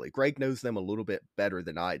movies really. Greg knows them a little bit better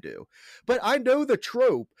than I do. But I know the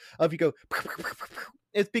trope of you go,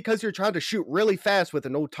 it's because you're trying to shoot really fast with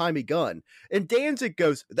an old-timey gun. And Danzig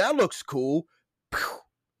goes, that looks cool.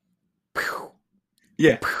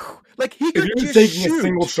 Yeah. Like he if could you're just taking shoot a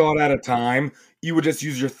single shot at a time, you would just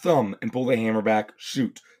use your thumb and pull the hammer back,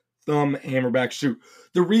 shoot. Thumb, hammer back, shoot.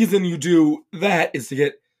 The reason you do that is to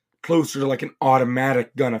get closer to like an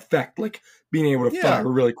automatic gun effect, like being able to fire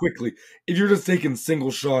really quickly. If you're just taking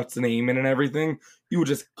single shots and aiming and everything, you would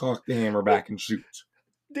just cock the hammer back and shoot.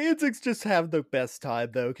 Danzig's just having the best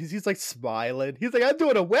time though, because he's like smiling. He's like, I'm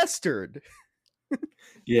doing a Western.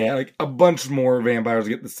 Yeah, like a bunch more vampires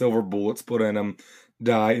get the silver bullets put in them,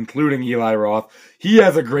 die, including Eli Roth. He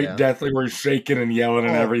has a great death like where he's shaking and yelling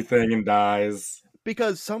and everything and dies.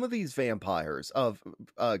 Because some of these vampires of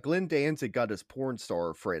Glenn Danzig got his porn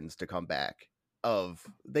star friends to come back.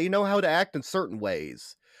 They know how to act in certain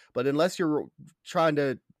ways, but unless you're trying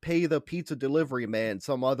to pay the pizza delivery man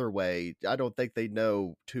some other way, I don't think they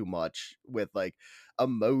know too much with like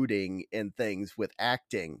emoting and things with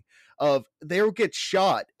acting. They'll get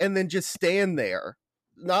shot and then just stand there,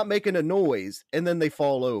 not making a noise, and then they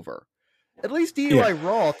fall over. At least Eli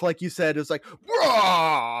Roth, like you said, is like,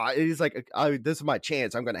 raw! And he's like, this is my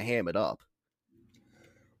chance. I'm going to ham it up.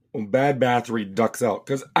 Well, Bad Bathory ducks out.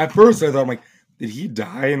 Because at first I thought, I'm like, did he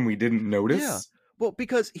die and we didn't notice? Yeah. Well,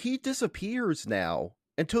 because he disappears now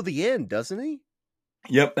until the end, doesn't he?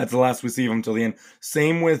 Yep, that's the last we see of him until the end.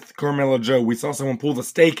 Same with Carmela Joe. We saw someone pull the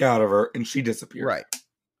stake out of her and she disappeared. Right.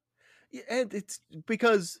 And it's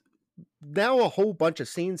because now a whole bunch of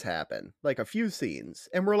scenes happen, like a few scenes.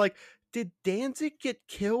 And we're like, did Danzig get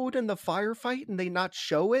killed in the firefight and they not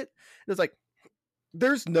show it? And it's like,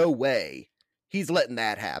 there's no way he's letting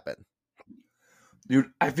that happen.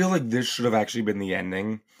 Dude, I feel like this should have actually been the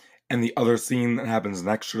ending, and the other scene that happens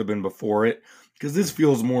next should have been before it, because this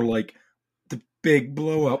feels more like the big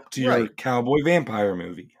blow up to your cowboy vampire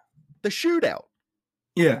movie. The shootout.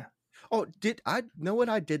 Yeah. Oh, I know what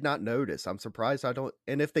I did not notice? I'm surprised I don't.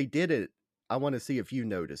 And if they did it, I want to see if you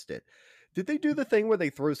noticed it. Did they do the thing where they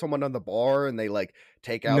throw someone on the bar and they like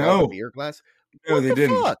take out all the beer glass? No, what they the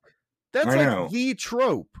didn't. Fuck? That's the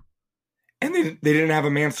trope. And they didn't have a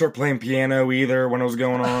man start playing piano either when it was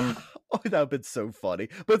going on. Oh, that would have been so funny.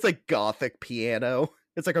 But it's like gothic piano.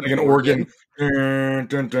 It's like an organ. Dun,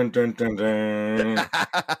 dun, dun, dun, dun, dun.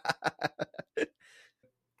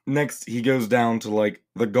 Next, he goes down to like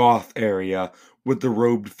the goth area with the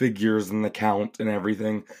robed figures and the count and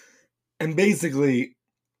everything. And basically,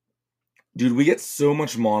 dude, we get so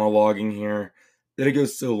much monologuing here that it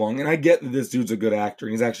goes so long. And I get that this dude's a good actor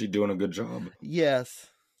and he's actually doing a good job. Yes.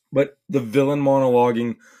 But the villain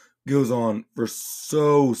monologuing goes on for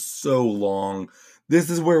so long This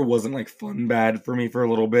is where it wasn't like fun bad for me for a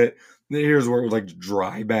little bit. Here's where it was like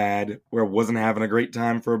dry bad, where I wasn't having a great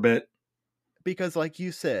time for a bit. Because like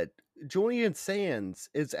you said, Julian Sands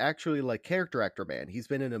is actually like character actor, man. He's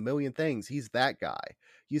been in a million things. He's that guy.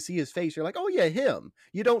 You see his face, you're like, oh yeah, him.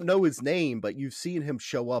 You don't know his name, but you've seen him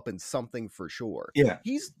show up in something for sure. Yeah.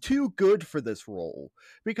 He's too good for this role.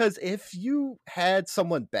 Because if you had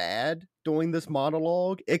someone bad doing this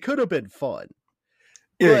monologue, it could have been fun.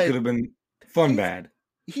 Yeah, it But could have been fun he's bad.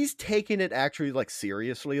 he's taking it actually like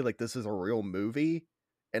seriously, like this is a real movie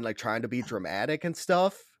and like trying to be dramatic and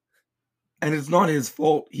stuff. And it's not his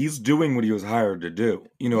fault. He's doing what he was hired to do.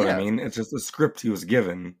 You know what I Yeah, mean? It's just a script he was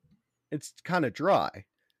given. it's kind of dry.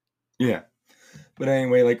 Yeah. But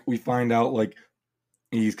anyway, like we find out like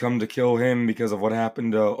he's come to kill him because of what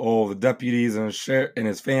happened to all the deputies and and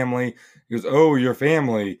his family. He goes, "Oh, your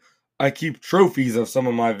family. I keep trophies of some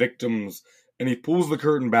of my victims." And he pulls the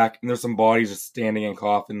curtain back, and there's some bodies just standing in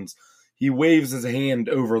coffins. He waves his hand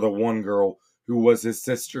over the one girl who was his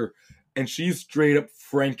sister, and she straight up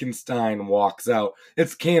Frankenstein walks out.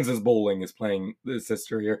 It's Kansas Bowling is playing the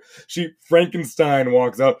sister here. She Frankenstein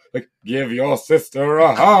walks out like, "Give your sister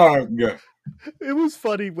a hug." It was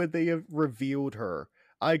funny when they revealed her.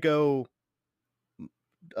 I go,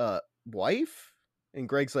 wife? And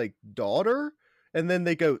Greg's like, daughter? And then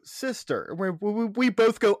they go, sister. We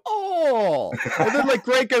both go, oh! And then like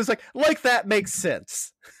Greg goes like that makes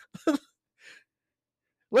sense.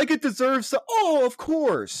 Like it deserves to, oh, of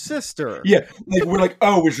course, sister. Yeah, like we're like,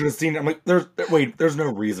 oh, we should have seen it. I'm like, there's no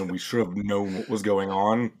reason we should have known what was going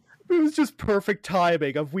on. It was just perfect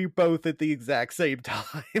timing of we both at the exact same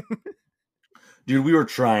time. Dude, we were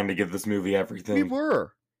trying to give this movie We everything.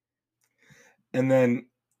 were. And then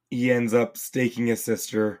he ends up staking his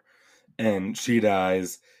sister and she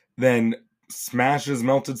dies. Then smashes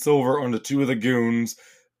melted silver onto two of the goons.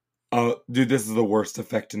 Dude, this is the worst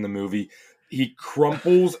effect in the movie. He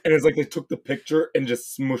crumples and it's like they took the picture and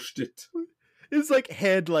just smushed it. His like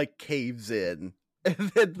head like caves in. And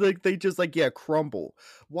then like they just like, yeah, crumble.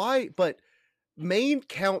 Why? But main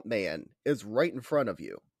count man is right in front of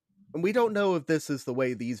you. And we don't know if this is the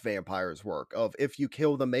way these vampires work, of if you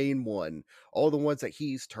kill the main one, all the ones that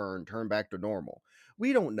he's turn back to normal.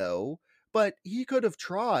 We don't know, but he could have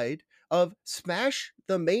tried of smash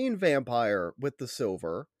the main vampire with the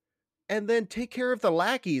silver and then take care of the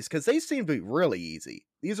lackeys because they seem to be really easy.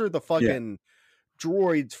 These are the Yeah. fucking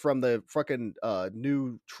droids from the fucking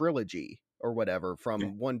new trilogy or whatever Yeah.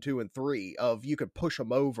 from 1, 2, and 3 of you could push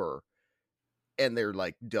them over and they're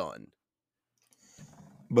like done.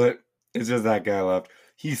 But it's just that guy left.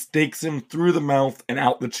 He stakes him through the mouth and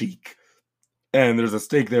out the cheek. And there's a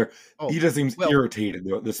stake there. Oh, He just seems well, irritated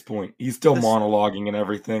though at this point. He's still the monologuing and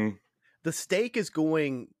everything. the stake is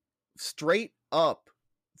going straight up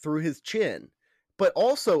through his chin, but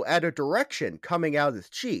also at a direction coming out his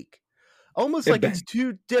cheek. Almost It like it's bent.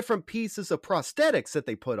 two different pieces of prosthetics that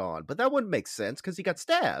they put on, but that wouldn't make sense because he got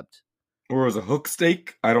stabbed. Or was a hook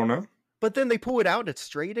stake? I don't know. But then they pull it out, it's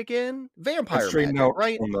straight again. It Vampire straightened magic, out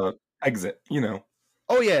right? on the exit, you know.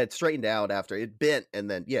 Oh yeah, it straightened out after it bent, and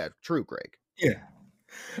then yeah, true, Greg. Yeah.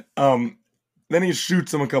 Then he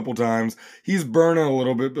shoots him a couple times. He's burning a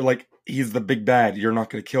little bit, but like he's the big bad. You're not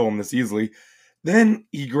gonna kill him this easily. Then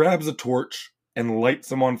he grabs a torch and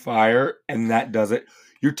lights him on fire, and that does it.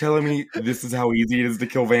 You're telling me this is how easy it is to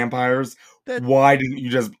kill vampires? That Why didn't you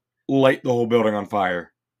just light the whole building on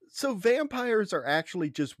fire? So vampires are actually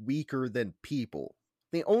just weaker than people.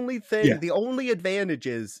 The only Yeah, thing, the only advantage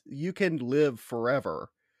is you can live forever,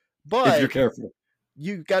 if you're but careful.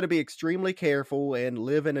 you got to be extremely careful and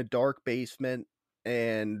live in a dark basement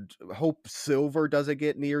and hope silver doesn't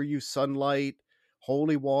get near you, sunlight,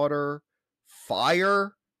 holy water,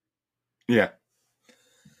 fire. Yeah.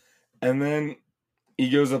 And then he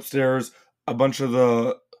goes upstairs. A bunch of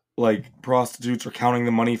the like prostitutes are counting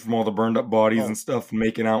the money from all the burned up bodies Oh, and stuff,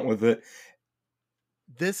 making out with it.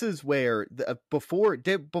 this is where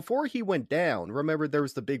before he went down, remember there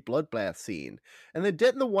was the big bloodbath scene, and then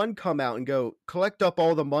didn't the one come out and go collect up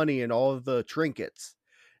all the money and all of the trinkets,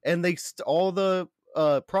 and all the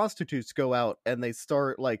prostitutes go out and they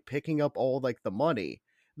start like picking up all like the money.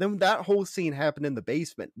 Then that whole scene happened in the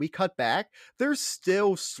basement. We cut back, they're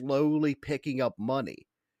still slowly picking up money.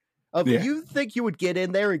 Yeah. You think you would get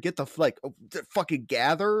in there and get the fucking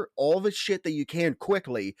gather all the shit that you can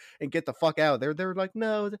quickly and get the fuck out of there? They're like,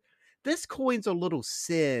 no, this coin's a little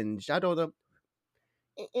singed. I don't know.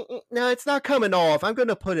 No, it's not coming off. I'm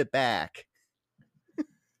gonna put it back.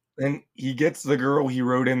 Then he gets the girl he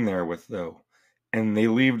rode in there with, though, and they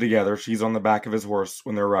leave together. She's on the back of his horse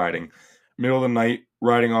when they're riding. Middle of the night,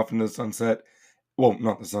 riding off into the sunset. Well,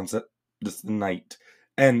 not the sunset. just the night.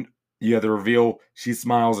 And you have the reveal, she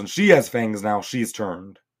smiles and she has fangs now, she's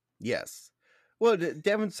turned. Yes. Well,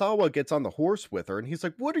 Devon Sawa gets on the horse with her, and he's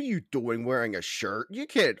like, "What are you doing wearing a shirt? You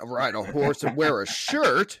can't ride a horse and wear a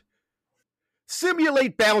shirt.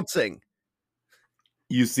 Simulate bouncing."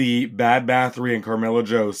 You see Bad Bathory and Carmela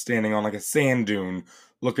Joe standing on like a sand dune,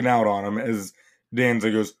 looking out on him as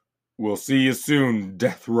Danzig goes, "We'll see you soon,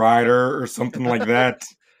 Death Rider," or something like that.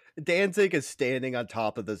 Danzig is standing on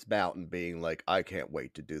top of this mountain being like, "I can't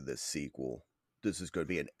wait to do this sequel. This is going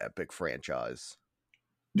to be an epic franchise."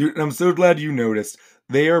 Dude, I'm so glad you noticed.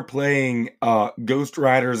 They are playing Ghost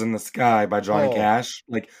Riders in the Sky by Johnny Oh, Cash,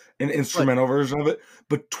 like an but instrumental version of it,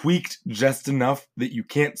 but tweaked just enough that you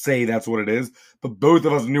can't say that's what it is, but both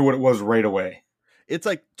of us knew what it was right away. it's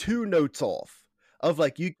like 2 notes off of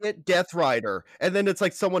like you get Death Rider, and then it's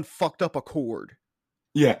like someone fucked up a chord.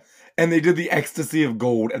 Yeah. And they did the Ecstasy of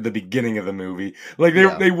Gold at the beginning of the movie. Like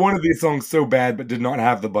Yeah. they wanted these songs so bad but did not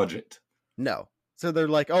have the budget. No. So they're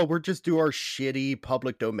like, "Oh, we're just do our shitty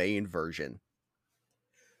public domain version."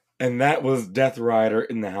 And that was Death Rider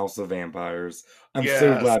in the House of Vampires. I'm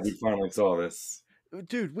so Yes. glad we finally saw this.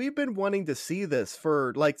 Dude, we've been wanting to see this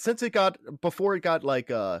for like since it got before it got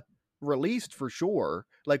like released for sure.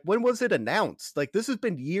 Like when was it announced? Like this has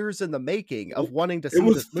been years in the making of wanting to It see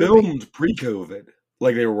was this movie. filmed pre-COVID.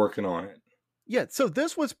 Like they were working on it. Yeah, so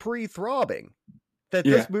this was pre-throbbing that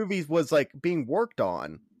Yeah. this movie was like being worked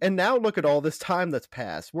on. And now look at all this time that's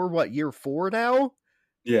passed. We're what, year 4 now?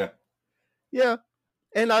 Yeah. Yeah.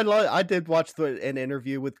 And I did watch an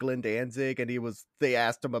interview with Glenn Danzig, and they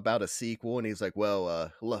asked him about a sequel, and he's like,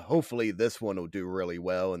 "Well, hopefully this one will do really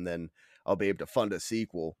well, and then I'll be able to fund a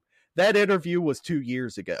sequel." That interview was 2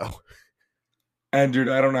 years ago. And dude,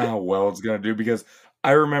 I don't know how well it's gonna do because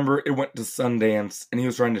I remember it went to Sundance and he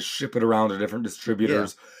was trying to ship it around to different Yeah.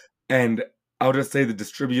 distributors. And I'll just say the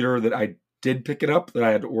distributor that I did pick it up, that I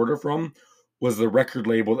had to order from, was the record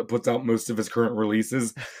label that puts out most of his current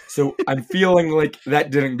releases. So I'm feeling like that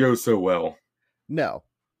didn't go so well. No,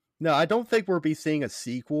 I don't think we'll be seeing a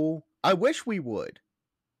sequel. I wish we would.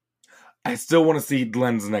 I still want to see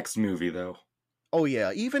Glenn's next movie though. Oh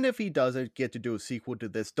yeah, even if he doesn't get to do a sequel to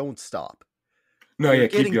this, don't stop. No, You're yeah,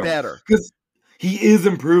 keep getting going. better. Because he is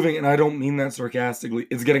improving, and I don't mean that sarcastically.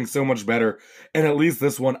 It's getting so much better. And at least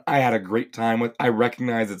this one, I had a great time with. I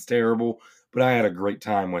recognize it's terrible, but I had a great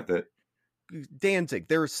time with it. Danzig,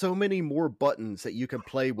 there are so many more buttons that you can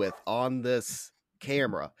play with on this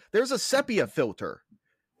camera. There's a sepia filter.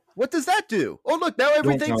 What does that do? Oh, look, now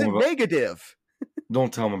everything's in negative.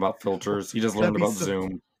 Don't tell him about filters. He just That'd learned be about so-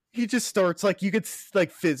 Zoom. He just starts like you could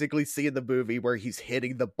like physically see in the movie where he's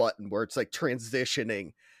hitting the button where it's like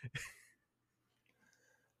transitioning.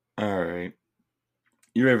 All right.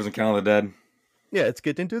 You ready for some Count of the Dead? Yeah, let's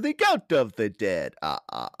get into the Count of the Dead.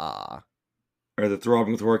 Or the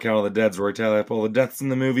Throbbing with Horror Count of the Dead's where we tally up all the deaths in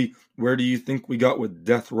the movie. Where do you think we got with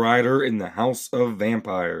Death Rider in the House of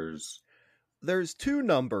Vampires? There's 2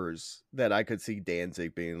 numbers that I could see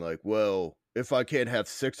Danzig being like, "Well, if I can't have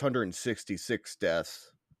 666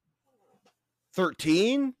 deaths,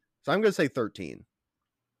 13?" So I'm going to say 13.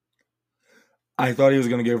 I thought he was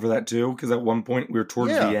going to go for that too, because at one point we were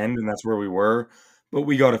towards the end and that's where we were. But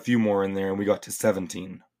we got a few more in there and we got to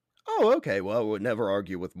 17. Oh, okay. Well, we'll never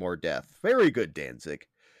argue with more death. Very good, Danzig.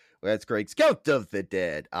 Well, that's great. Scout of the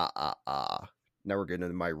Dead. Now we're getting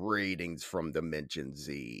into my ratings from Dimension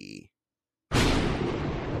Z.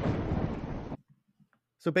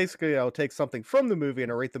 So basically, I'll take something from the movie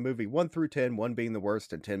and I'll rate the movie 1 through 10, 1 being the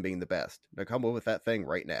worst and 10 being the best. Now come up with that thing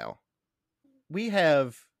right now. We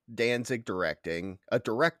have Danzig directing, a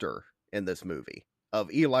director in this movie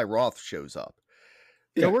of Eli Roth shows up.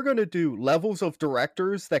 Yeah. So we're going to do levels of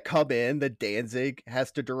directors that come in that Danzig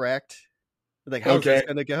has to direct. Like, how's this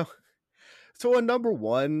going to go? So a number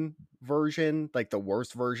 1 version, like the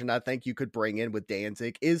worst version I think you could bring in with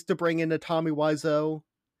Danzig, is to bring in a Tommy Wiseau.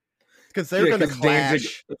 Because they're going to clash.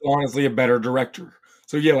 Danzig is honestly a better director.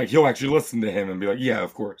 So yeah, like he'll actually listen to him and be like, yeah,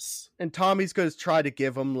 of course. And Tommy's going to try to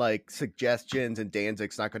give him like suggestions, and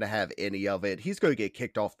Danzig's not going to have any of it. He's going to get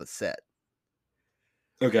kicked off the set.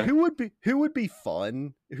 Okay. Who would be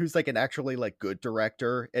fun? Who's like an actually like good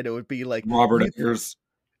director? And it would be like Robert Eggers.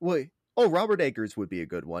 Wait. Oh, Robert Eggers would be a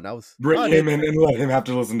good one. Bring him in and let him have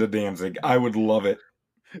to listen to Danzig. I would love it.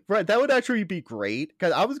 Right, that would actually be great.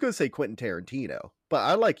 Because I was going to say Quentin Tarantino, but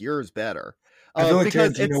I like yours better. I feel like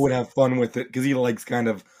Tarantino would have fun with it because he likes kind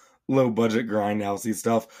of low budget grindhousey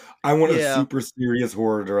stuff. I want a super serious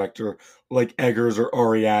horror director like Eggers or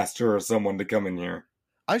Ari Aster or someone to come in here.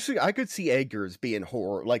 Actually, I could see Eggers being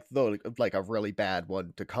horror, like a really bad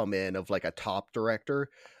one to come in of like a top director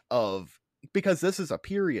of because this is a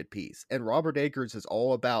period piece, and Robert Eggers is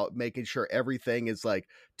all about making sure everything is like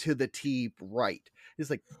to the T right. He's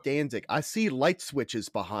like, Danzig, I see light switches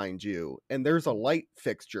behind you, and there's a light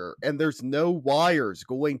fixture, and there's no wires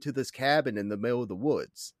going to this cabin in the middle of the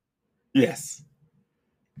woods. Yes.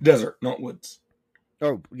 Desert, not woods.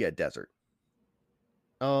 Oh, yeah, desert.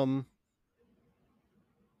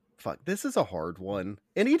 Fuck, this is a hard one.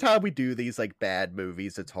 Anytime we do these like bad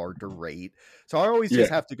movies, it's hard to rate. So I always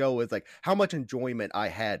just Yeah. have to go with like how much enjoyment I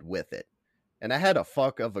had with it. And I had a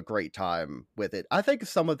fuck of a great time with it. I think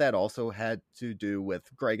some of that also had to do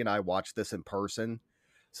with Greg and I watched this in person.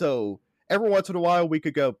 So every once in a while we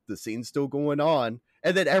could go, the scene's still going on.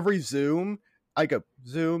 And then every Zoom, I go,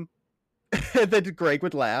 Zoom. And then Greg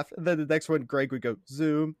would laugh. And then the next one, Greg would go,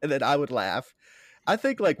 Zoom. And then I would laugh. I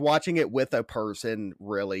think like watching it with a person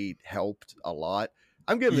really helped a lot.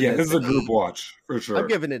 I'm giving Yeah, this this is a group watch, for sure. I'm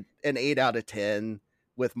giving it an 8 out of 10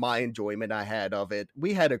 with my enjoyment I had of it.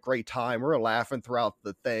 We had a great time. We were laughing throughout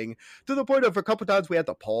the thing to the point of a couple times we had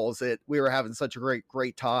to pause it. We were having such a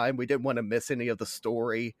great time. We didn't want to miss any of the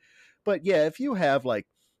story. But yeah, if you have like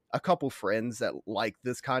a couple friends that like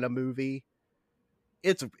this kind of movie,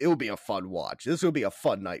 it will be a fun watch. This will be a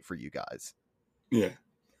fun night for you guys. Yeah.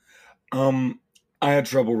 I had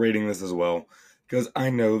trouble rating this as well because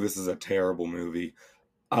I know this is a terrible movie.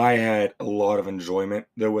 I had a lot of enjoyment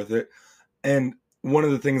though with it. And one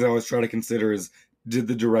of the things I always try to consider is, did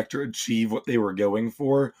the director achieve what they were going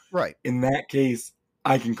for? Right. In that case,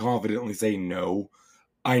 I can confidently say no.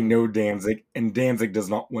 I know Danzig, and Danzig does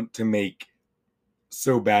not want to make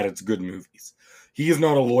so bad it's good movies. He is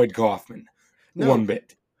not a Lloyd Kaufman. No, one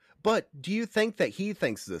bit. But do you think that he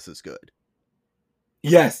thinks this is good?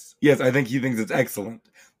 Yes, I think he thinks it's excellent.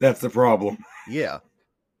 That's the problem. Yeah.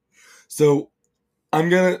 So I'm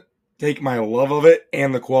going to take my love of it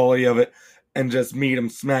and the quality of it and just meet him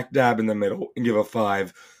smack dab in the middle and give a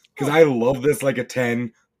 5. Because I love this like a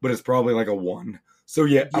 10, but it's probably like a 1. So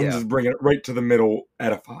yeah, I'm just bringing it right to the middle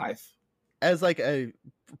at a 5. As like a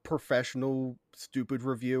professional stupid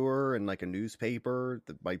reviewer and like a newspaper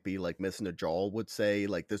that might be like missing a jaw would say,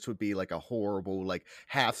 like this would be like a horrible like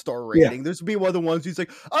half-star rating. Yeah. This would be one of the ones who's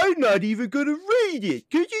like, I'm not even gonna rate it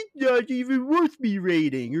because it's not even worth me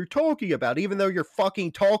rating or talking about it. Even though you're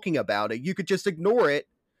fucking talking about it, you could just ignore it.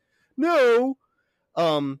 No,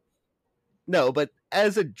 but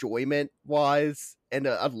as enjoyment wise and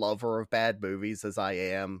a lover of bad movies as I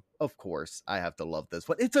am, of course I have to love this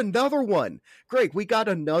one. It's another one. Greg, we got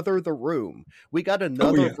another The Room. We got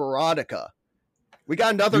another Verotika. We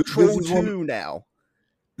got another Troll 2 now.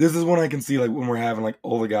 This is one I can see like when we're having like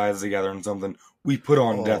all the guys together and something, we put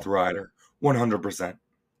on Death Rider 100%.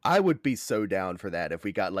 I would be so down for that if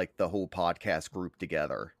we got like the whole podcast group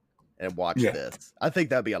together and watch this. I think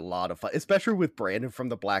that'd be a lot of fun, especially with Brandon from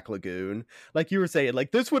the Black Lagoon. Like you were saying,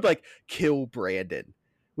 like this would like kill Brandon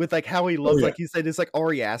with like how he loves, like you said, it's like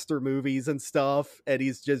Ari Aster movies and stuff, and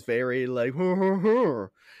he's just very like,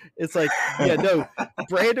 it's like, yeah, no,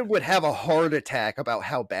 Brandon would have a heart attack about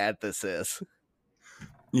how bad this is.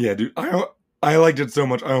 Yeah, dude, I liked it so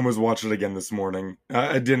much. I almost watched it again this morning.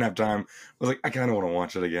 I didn't have time. I was like, I kind of want to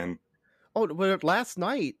watch it again. Oh, well, last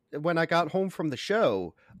night when I got home from the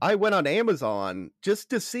show, I went on Amazon just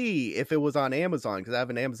to see if it was on Amazon because I have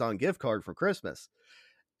an Amazon gift card for Christmas.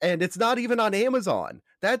 And it's not even on Amazon.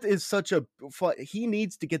 That is such a fun. He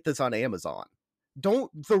needs to get this on Amazon.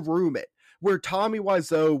 Don't The Room it, where Tommy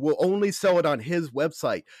Wiseau will only sell it on his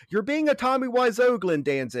website. You're being a Tommy Wiseau, Glenn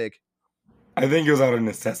Danzig. I think it was out of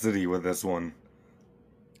necessity with this one.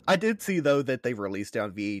 I did see, though, that they released it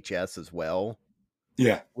on VHS as well.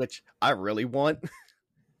 Yeah. Which I really want.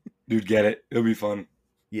 Dude, get it. It'll be fun.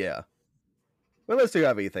 Yeah. Well, unless you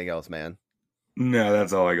have anything else, man. No,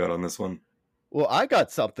 that's all I got on this one. Well, I got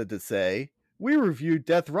something to say. We reviewed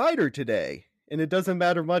Death Rider today, and it doesn't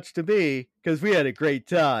matter much to me because we had a great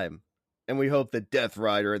time. And we hope that Death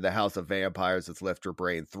Rider and the House of Vampires has left your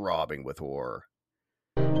brain throbbing with horror.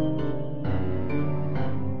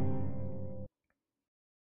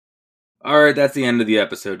 Alright, that's the end of the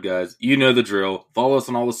episode, guys. You know the drill. Follow us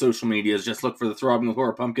on all the social medias. Just look for the Throbbing with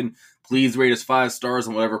Horror Pumpkin. Please rate us 5 stars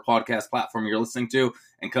on whatever podcast platform you're listening to,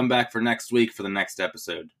 and come back for next week for the next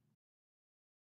episode.